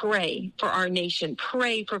can pray for our nation,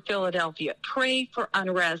 pray for Philadelphia, pray for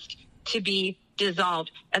unrest to be dissolved,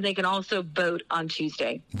 and they can also vote on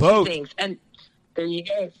Tuesday. Vote. Things. And there you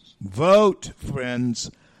go. Vote, friends.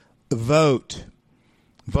 Vote.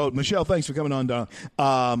 Vote. Michelle, thanks for coming on,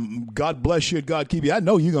 darling. God bless you and God keep you. I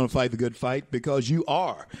know you're going to fight the good fight because you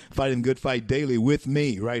are fighting the good fight daily with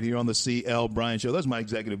me right here on the C.L. Bryant Show. That's my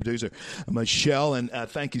executive producer, Michelle, and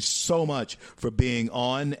thank you so much for being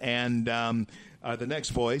on. And the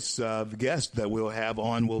next voice, the guest that we'll have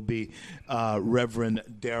on will be Reverend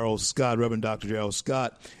Darrell Scott. Reverend Dr. Darrell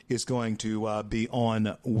Scott is going to be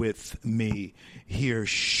on with me here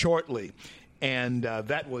shortly. And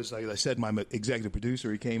that was, like I said, my executive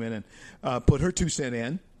producer. He came in and put her 2 cents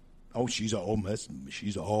in. Oh, she's always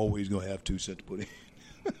going to have 2 cents to put in.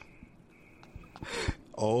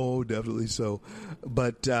 Oh, definitely so.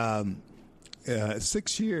 But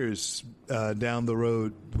 6 years down the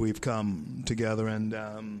road, we've come together,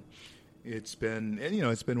 and it's been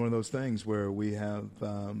one of those things where we have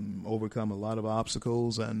overcome a lot of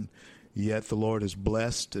obstacles, and yet the Lord has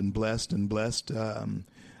blessed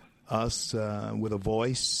us with a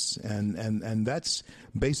voice, and that's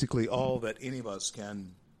basically all that any of us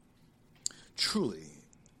can truly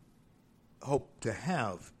hope to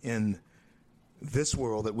have in this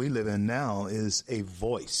world that we live in now, is a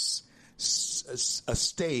voice, a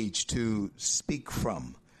stage to speak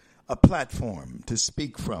from, a platform to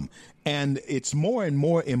speak from. And it's more and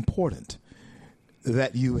more important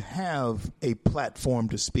that you have a platform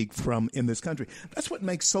to speak from in this country. That's what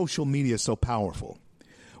makes social media so powerful.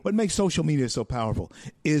 What makes social media so powerful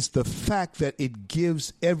is the fact that it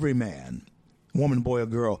gives every man, woman, boy, or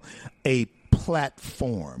girl, a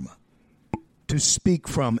platform to speak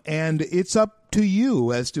from. And it's up to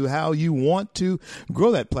you as to how you want to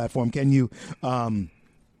grow that platform. Can you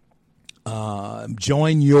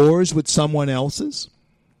join yours with someone else's?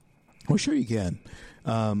 Well, sure you can.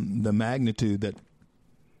 The magnitude that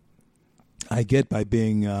I get by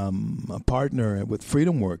being a partner with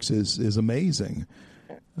FreedomWorks is amazing.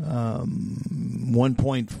 1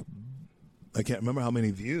 point, I can't remember how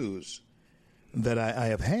many views that I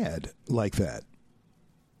have had like that.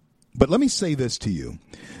 But let me say this to you.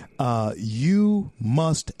 You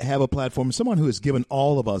must have a platform. Someone who has given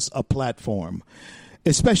all of us a platform,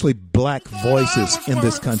 especially black voices in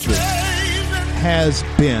this country, has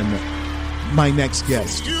been my next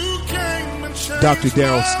guest, Dr.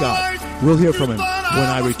 Darrell Scott. We'll hear from him when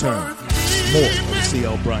I return. More of the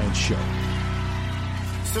C.L. Bryant Show.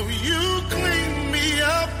 So you cleaned me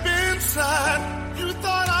up inside. You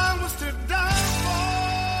thought I was to die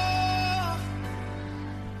for.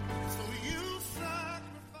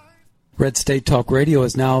 Red State Talk Radio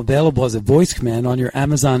is now available as a voice command on your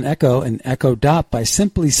Amazon Echo and Echo Dot by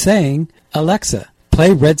simply saying, Alexa,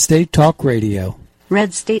 play Red State Talk Radio.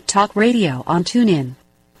 Red State Talk Radio on TuneIn.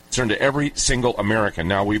 Concern to every single American.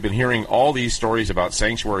 Now, we've been hearing all these stories about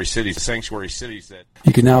sanctuary cities that...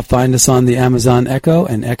 You can now find us on the Amazon Echo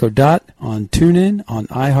and Echo Dot, on TuneIn, on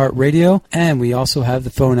iHeartRadio, and we also have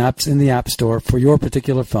the phone apps in the App Store for your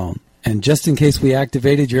particular phone. And just in case we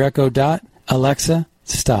activated your Echo Dot, Alexa,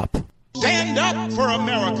 stop. Stand up for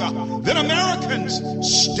America. Then Americans,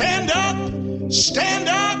 stand up, stand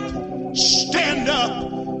up, stand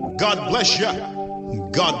up. God bless you.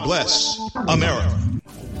 God bless America.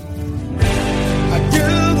 I do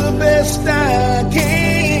the best I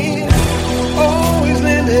can, always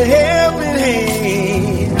lend a helping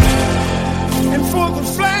hand, and for the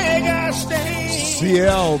flag I stand.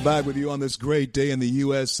 CL back with you on this great day in the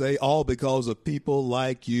USA, all because of people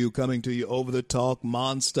like you, coming to you over the talk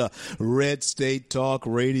monster, Red State Talk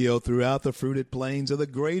Radio, throughout the fruited plains of the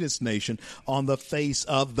greatest nation on the face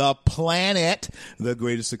of the planet, the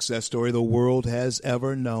greatest success story the world has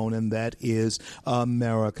ever known, and that is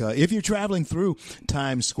America. If you're traveling through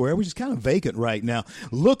Times Square, which is kind of vacant right now,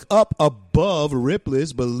 look up above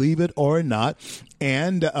Ripley's, believe it or not,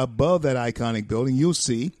 and above that iconic building, you'll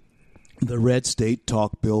see the Red State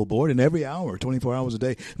Talk billboard, and every hour, 24 hours a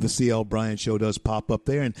day, the CL Bryant Show does pop up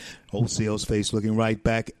there, and old CL's face looking right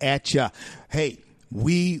back at ya. Hey,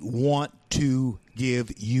 we want to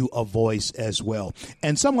give you a voice as well.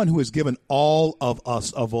 And someone who has given all of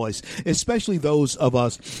us a voice, especially those of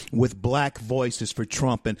us with black voices for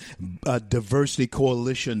Trump and diversity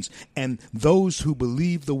coalitions, and those who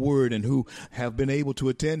believe the word and who have been able to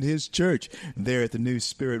attend his church there at the New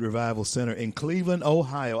Spirit Revival Center in Cleveland,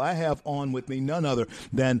 Ohio. I have on with me none other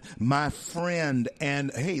than my friend,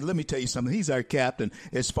 and hey, let me tell you something. He's our captain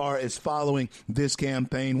as far as following this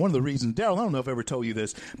campaign. One of the reasons, Daryl, I don't know if I ever told you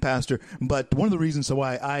this, Pastor, but one of the reasons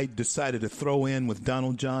why I decided to throw in with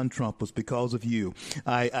Donald John Trump was because of you.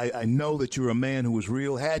 I know that you're a man who was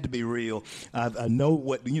real, had to be real. I know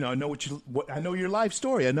what you know. I know I know your life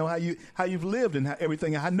story. I know how you've lived and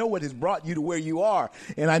everything. I know what has brought you to where you are,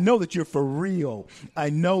 and I know that you're for real. I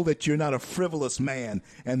know that you're not a frivolous man,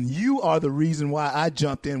 and you are the reason why I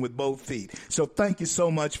jumped in with both feet. So thank you so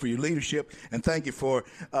much for your leadership, and thank you for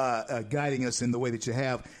guiding us in the way that you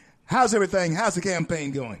have. How's everything? How's the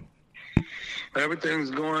campaign going?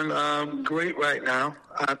 Everything's going great right now.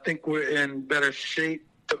 I think we're in better shape.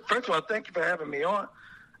 First of all, thank you for having me on,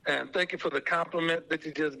 and thank you for the compliment that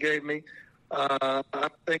you just gave me. I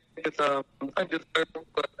think it's undeserved,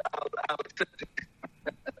 but I'll accept it.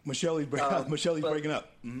 Michelle's breaking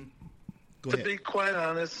up. Mm-hmm. Go ahead. To be quite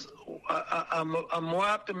honest, I'm more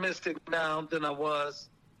optimistic now than I was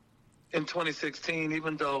in 2016,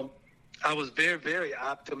 even though I was very, very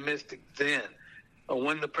optimistic then.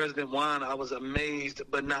 When the president won, I was amazed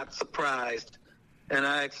but not surprised. And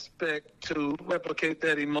I expect to replicate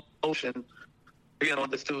that emotion again on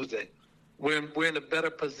this Tuesday. We're in a better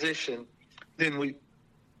position than we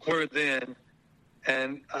were then.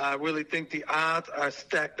 And I really think the odds are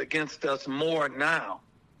stacked against us more now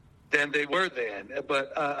than they were then.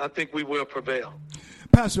 But I think we will prevail.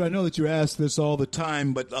 Pastor, I know that you're asked this all the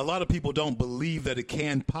time, but a lot of people don't believe that it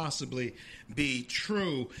can possibly be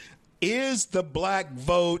true. Is the black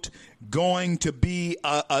vote going to be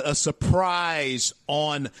a surprise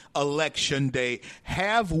on Election Day?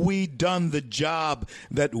 Have we done the job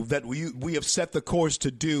that we have set the course to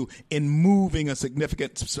do in moving a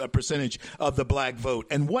significant percentage of the black vote?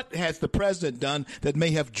 And what has the president done that may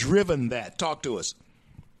have driven that? Talk to us.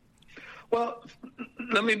 Well,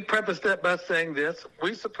 let me preface that by saying this.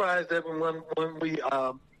 We surprised everyone when we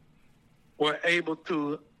were able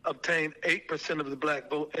to obtain 8% of the black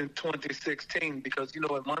vote in 2016 because, you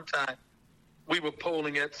know, at one time we were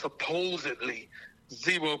polling at supposedly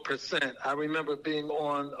 0%. I remember being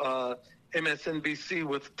on MSNBC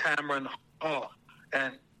with Tamron Hall,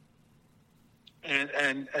 and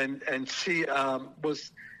she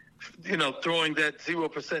was, you know, throwing that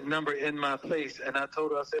 0% number in my face. And I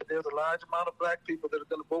told her, I said, there's a large amount of black people that are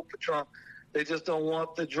going to vote for Trump. They just don't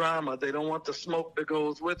want the drama. They don't want the smoke that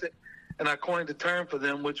goes with it. And I coined a term for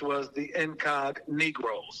them, which was the incog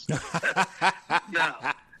Negroes.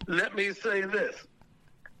 Now, let me say this.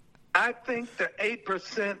 I think the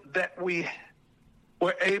 8% that we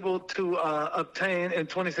were able to obtain in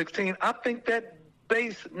 2016, I think that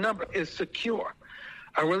base number is secure.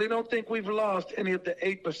 I really don't think we've lost any of the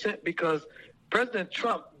 8% because President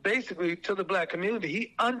Trump basically, to the black community,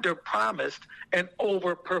 he underpromised and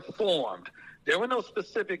overperformed. There were no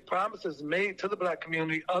specific promises made to the black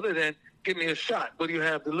community other than give me a shot. What do you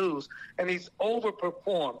have to lose? And he's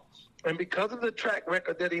overperformed. And because of the track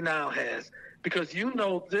record that he now has, because you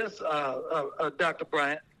know this, Dr.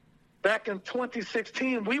 Bryant, back in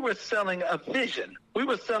 2016, we were selling a vision. We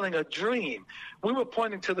were selling a dream. We were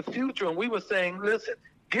pointing to the future, and we were saying, listen,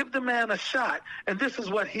 give the man a shot, and this is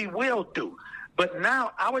what he will do. But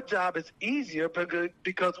now our job is easier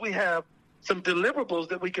because we have some deliverables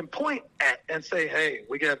that we can point at and say, hey,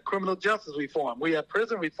 we got criminal justice reform. We have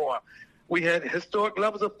prison reform. We had historic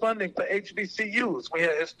levels of funding for HBCUs. We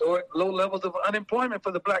had historic low levels of unemployment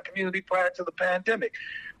for the black community prior to the pandemic.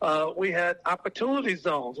 We had opportunity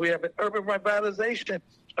zones. We have an urban revitalization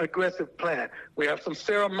aggressive plan. We have some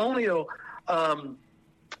ceremonial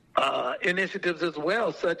initiatives as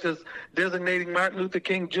well, such as designating Martin Luther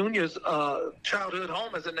King Jr.'s childhood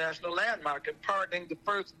home as a national landmark and pardoning the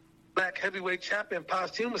first black heavyweight champion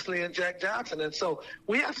posthumously in Jack Johnson. And so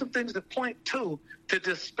we have some things to point to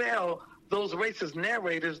dispel those racist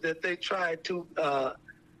narratives that they tried to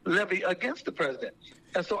levy against the president.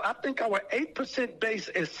 And so I think our 8% base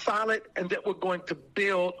is solid and that we're going to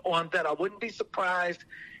build on that. I wouldn't be surprised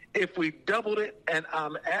if we doubled it, and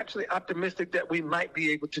I'm actually optimistic that we might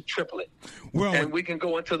be able to triple it. And we can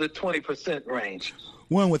go into the 20% range.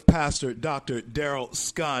 One with Pastor Dr. Darrell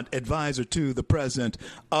Scott, advisor to the President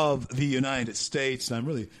of the United States. And I'm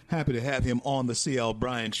really happy to have him on the C.L.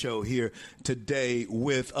 Bryant Show here today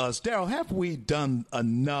with us. Darrell, have we done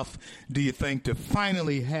enough, do you think, to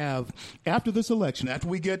finally have, after this election, after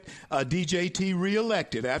we get DJT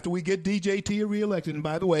reelected, and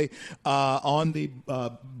by the way, on the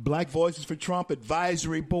Black Voices for Trump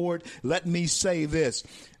Advisory Board, let me say this.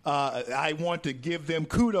 I want to give them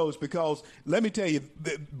kudos because, let me tell you,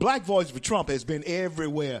 the Black Voices for Trump has been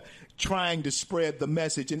everywhere trying to spread the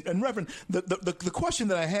message. And Reverend, the question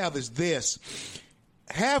that I have is this.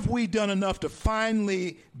 Have we done enough to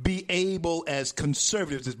finally be able, as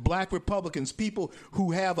conservatives, as black Republicans, people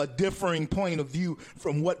who have a differing point of view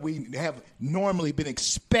from what we have normally been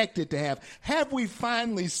expected to have we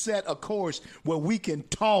finally set a course where we can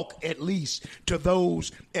talk at least to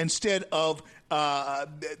those instead of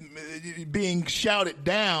being shouted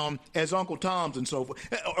down as Uncle Toms and so forth,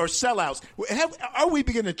 or sellouts? Are we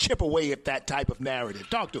beginning to chip away at that type of narrative?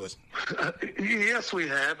 Talk to us. Yes, we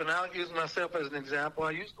have, and I'll use myself as an example.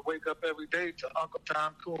 I used to wake up every day to Uncle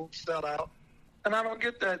Tom Coon sellout, and I don't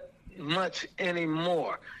get that much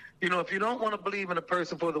anymore. You know, if you don't want to believe in a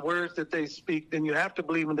person for the words that they speak, then you have to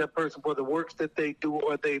believe in that person for the works that they do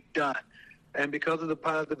or they've done. And because of the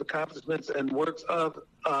positive accomplishments and works of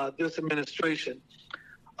this administration,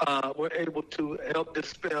 we're able to help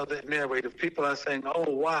dispel that narrative. People are saying, oh,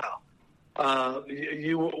 wow,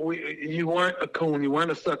 you weren't a coon, you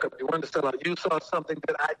weren't a sucker, you weren't a sellout. You saw something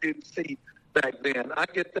that I didn't see back then. I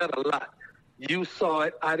get that a lot. You saw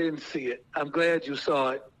it, I didn't see it. I'm glad you saw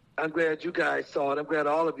it. I'm glad you guys saw it. I'm glad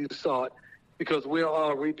all of you saw it because we're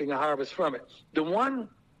all reaping a harvest from it. The one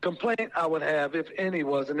complaint I would have, if any,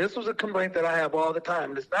 was, and this was a complaint that I have all the time,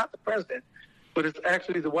 and it's not the president, but it's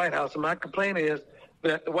actually the White House. And my complaint is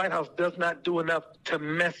that the White House does not do enough to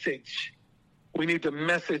message. We need to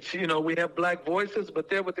message. You know, we have black voices, but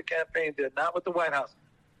they're with the campaign. They're not with the White House.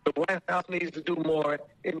 The White House needs to do more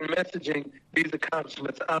in messaging these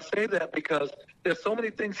accomplishments. I'll say that because there's so many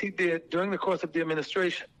things he did during the course of the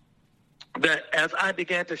administration that as I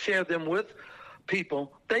began to share them with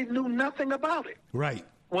people, they knew nothing about it. Right.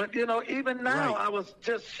 When, you know, even now, right. I was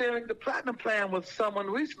just sharing the platinum plan with someone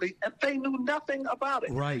recently, and they knew nothing about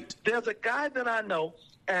it. Right. There's a guy that I know,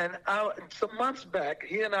 and some months back,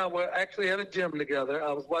 he and I were actually at a gym together.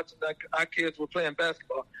 I was watching, our kids were playing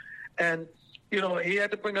basketball, and, you know, he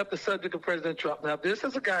had to bring up the subject of President Trump. Now, this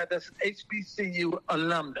is a guy that's an HBCU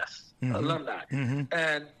alumni,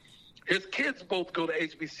 and his kids both go to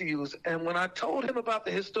HBCUs, and when I told him about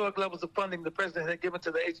the historic levels of funding the president had given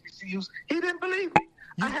to the HBCUs, he didn't believe me.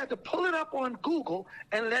 I had to pull it up on Google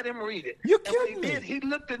and let him read it. You and when kidding he me? did, he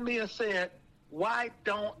looked at me and said, why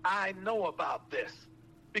don't I know about this?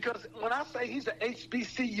 Because when I say he's an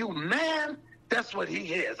HBCU man, that's what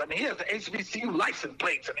he is. I mean, he has an HBCU license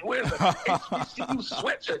plates and he wears an HBCU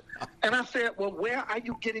sweatshirt. And I said, well, where are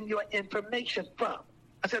you getting your information from?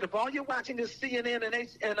 I said, if all you're watching is CNN and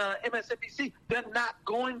MSNBC, they're not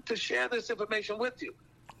going to share this information with you.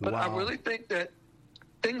 But I really think that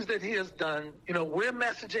things that he has done, you know, we're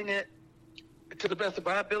messaging it to the best of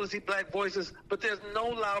our ability, black voices, but there's no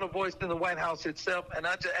louder voice than the White House itself. And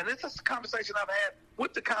it's a conversation I've had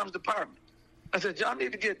with the comms department. I said, y'all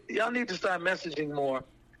need to start messaging more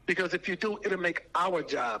Because if you do, it'll make our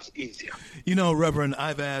jobs easier. You know, Reverend,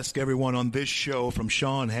 I've asked everyone on this show, from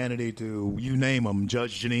Sean Hannity to you name them,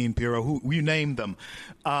 Judge Jeanine Pirro, who you name them,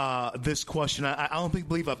 this question. I don't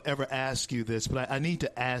believe I've ever asked you this, but I need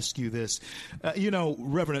to ask you this. You know,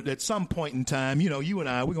 Reverend, at some point in time, you know, you and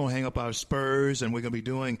I, we're going to hang up our spurs and we're going to be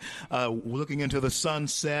doing, looking into the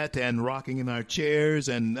sunset and rocking in our chairs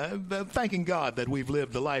and thanking God that we've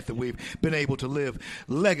lived the life that we've been able to live.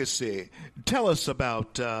 Legacy. Tell us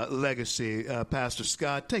about legacy, Pastor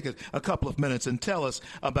Scott. Take a couple of minutes and tell us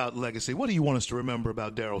about legacy. What do you want us to remember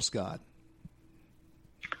about Darrell Scott?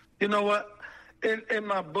 You know what? In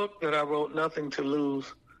my book that I wrote, Nothing to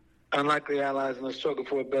Lose, Unlikely Allies in the Struggle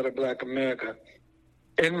for a Better Black America,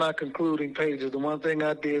 in my concluding pages, the one thing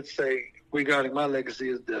I did say regarding my legacy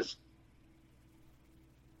is this.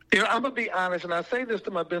 You know, I'm going to be honest, and I say this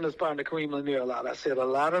to my business partner, Kareem Lanier, a lot. I said a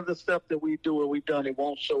lot of the stuff that we do or we've done, it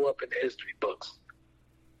won't show up in the history books.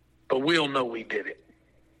 But we'll know we did it.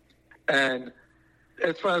 And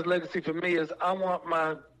as far as legacy for me is, I want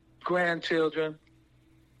my grandchildren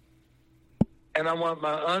and I want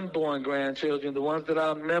my unborn grandchildren, the ones that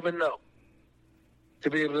I'll never know, to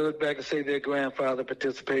be able to look back and say their grandfather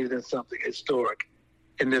participated in something historic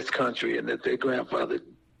in this country and that their grandfather,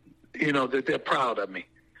 you know, that they're proud of me.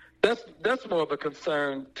 That's more of a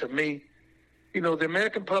concern to me. You know, the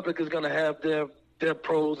American public is going to have their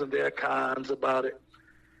pros and their cons about it.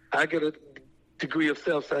 I get a degree of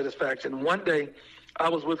self-satisfaction. One day, I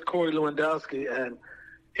was with Corey Lewandowski, and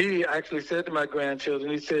he actually said to my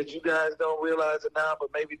grandchildren, he said, you guys don't realize it now, but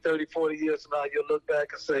maybe 30, 40 years from now, you'll look back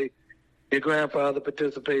and say, your grandfather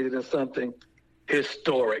participated in something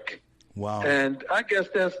historic. Wow. And I guess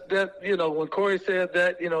that, you know, when Corey said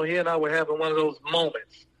that, you know, he and I were having one of those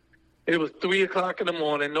moments. It was 3 o'clock in the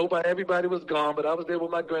morning. Everybody was gone, but I was there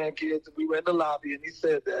with my grandkids, and we were in the lobby, and he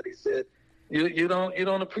said that. He said, you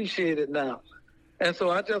don't appreciate it now. And so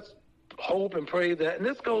I just hope and pray that, and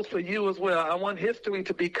this goes for you as well. I want history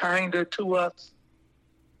to be kinder to us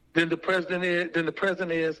than the present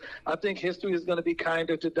is. I think history is going to be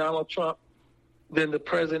kinder to Donald Trump than the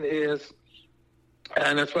present is.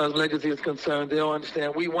 And as far as legacy is concerned, they'll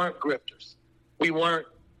understand we weren't grifters. We weren't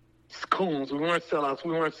coons. We weren't sellouts.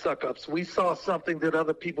 We weren't suck-ups. We saw something that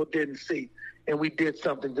other people didn't see, and we did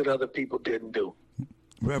something that other people didn't do.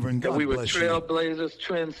 Reverend, God we were bless you. Trailblazers,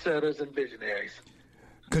 trendsetters, and visionaries.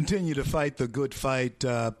 Continue to fight the good fight,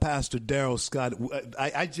 Pastor Darrell Scott.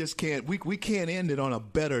 I just can't. We can't end it on a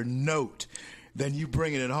better note than you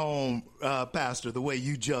bringing it home, Pastor. The way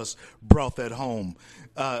you just brought that home.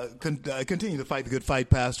 Continue to fight the good fight,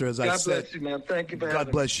 Pastor. As I said, God bless you, man. Thank you for having me.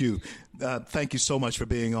 God bless you. Thank you so much for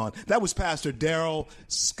being on. That was Pastor Darrell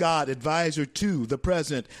Scott, advisor to the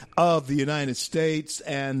President of the United States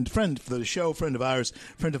and friend for the show, friend of ours,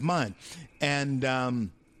 friend of mine. And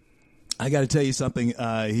I got to tell you something.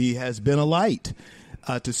 He has been a light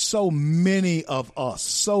to so many of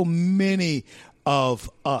us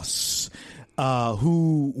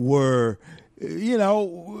who were,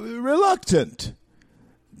 reluctant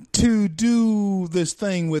to do this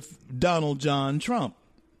thing with Donald John Trump.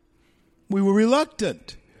 We were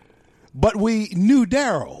reluctant, but we knew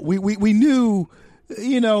Darrell. We knew,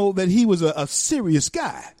 that he was a serious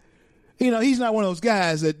guy. He's not one of those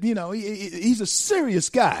guys that, he's a serious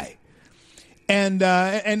guy.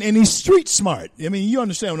 And he's street smart. I mean, you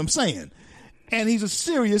understand what I'm saying. And he's a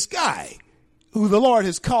serious guy who the Lord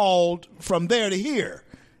has called from there to here.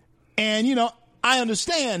 And, I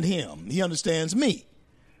understand him. He understands me.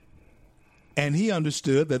 And he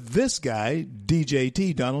understood that this guy,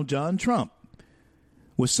 DJT, Donald John Trump,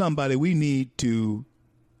 was somebody we need to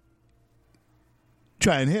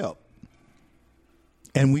try and help.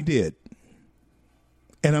 And we did.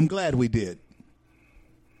 And I'm glad we did.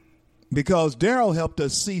 Because Darrell helped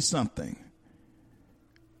us see something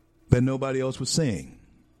that nobody else was seeing.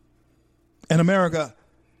 And America,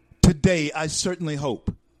 today, I certainly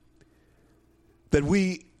hope that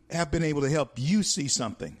we have been able to help you see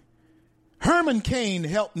something. Herman Cain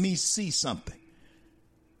helped me see something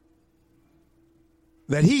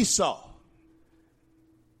that he saw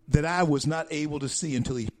that I was not able to see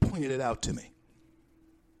until he pointed it out to me.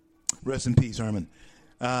 Rest in peace, Herman.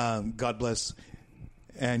 God bless.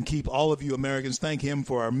 And keep all of you Americans. Thank him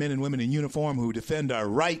for our men and women in uniform who defend our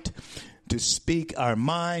right to speak our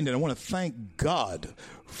mind. And I want to thank God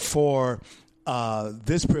for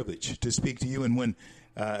this privilege to speak to you. And when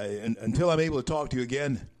until I'm able to talk to you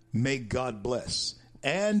again, may God bless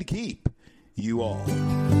and keep you all.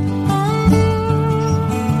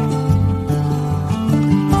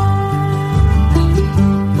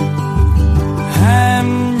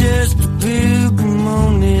 I'm just a pilgrim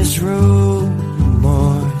on this road.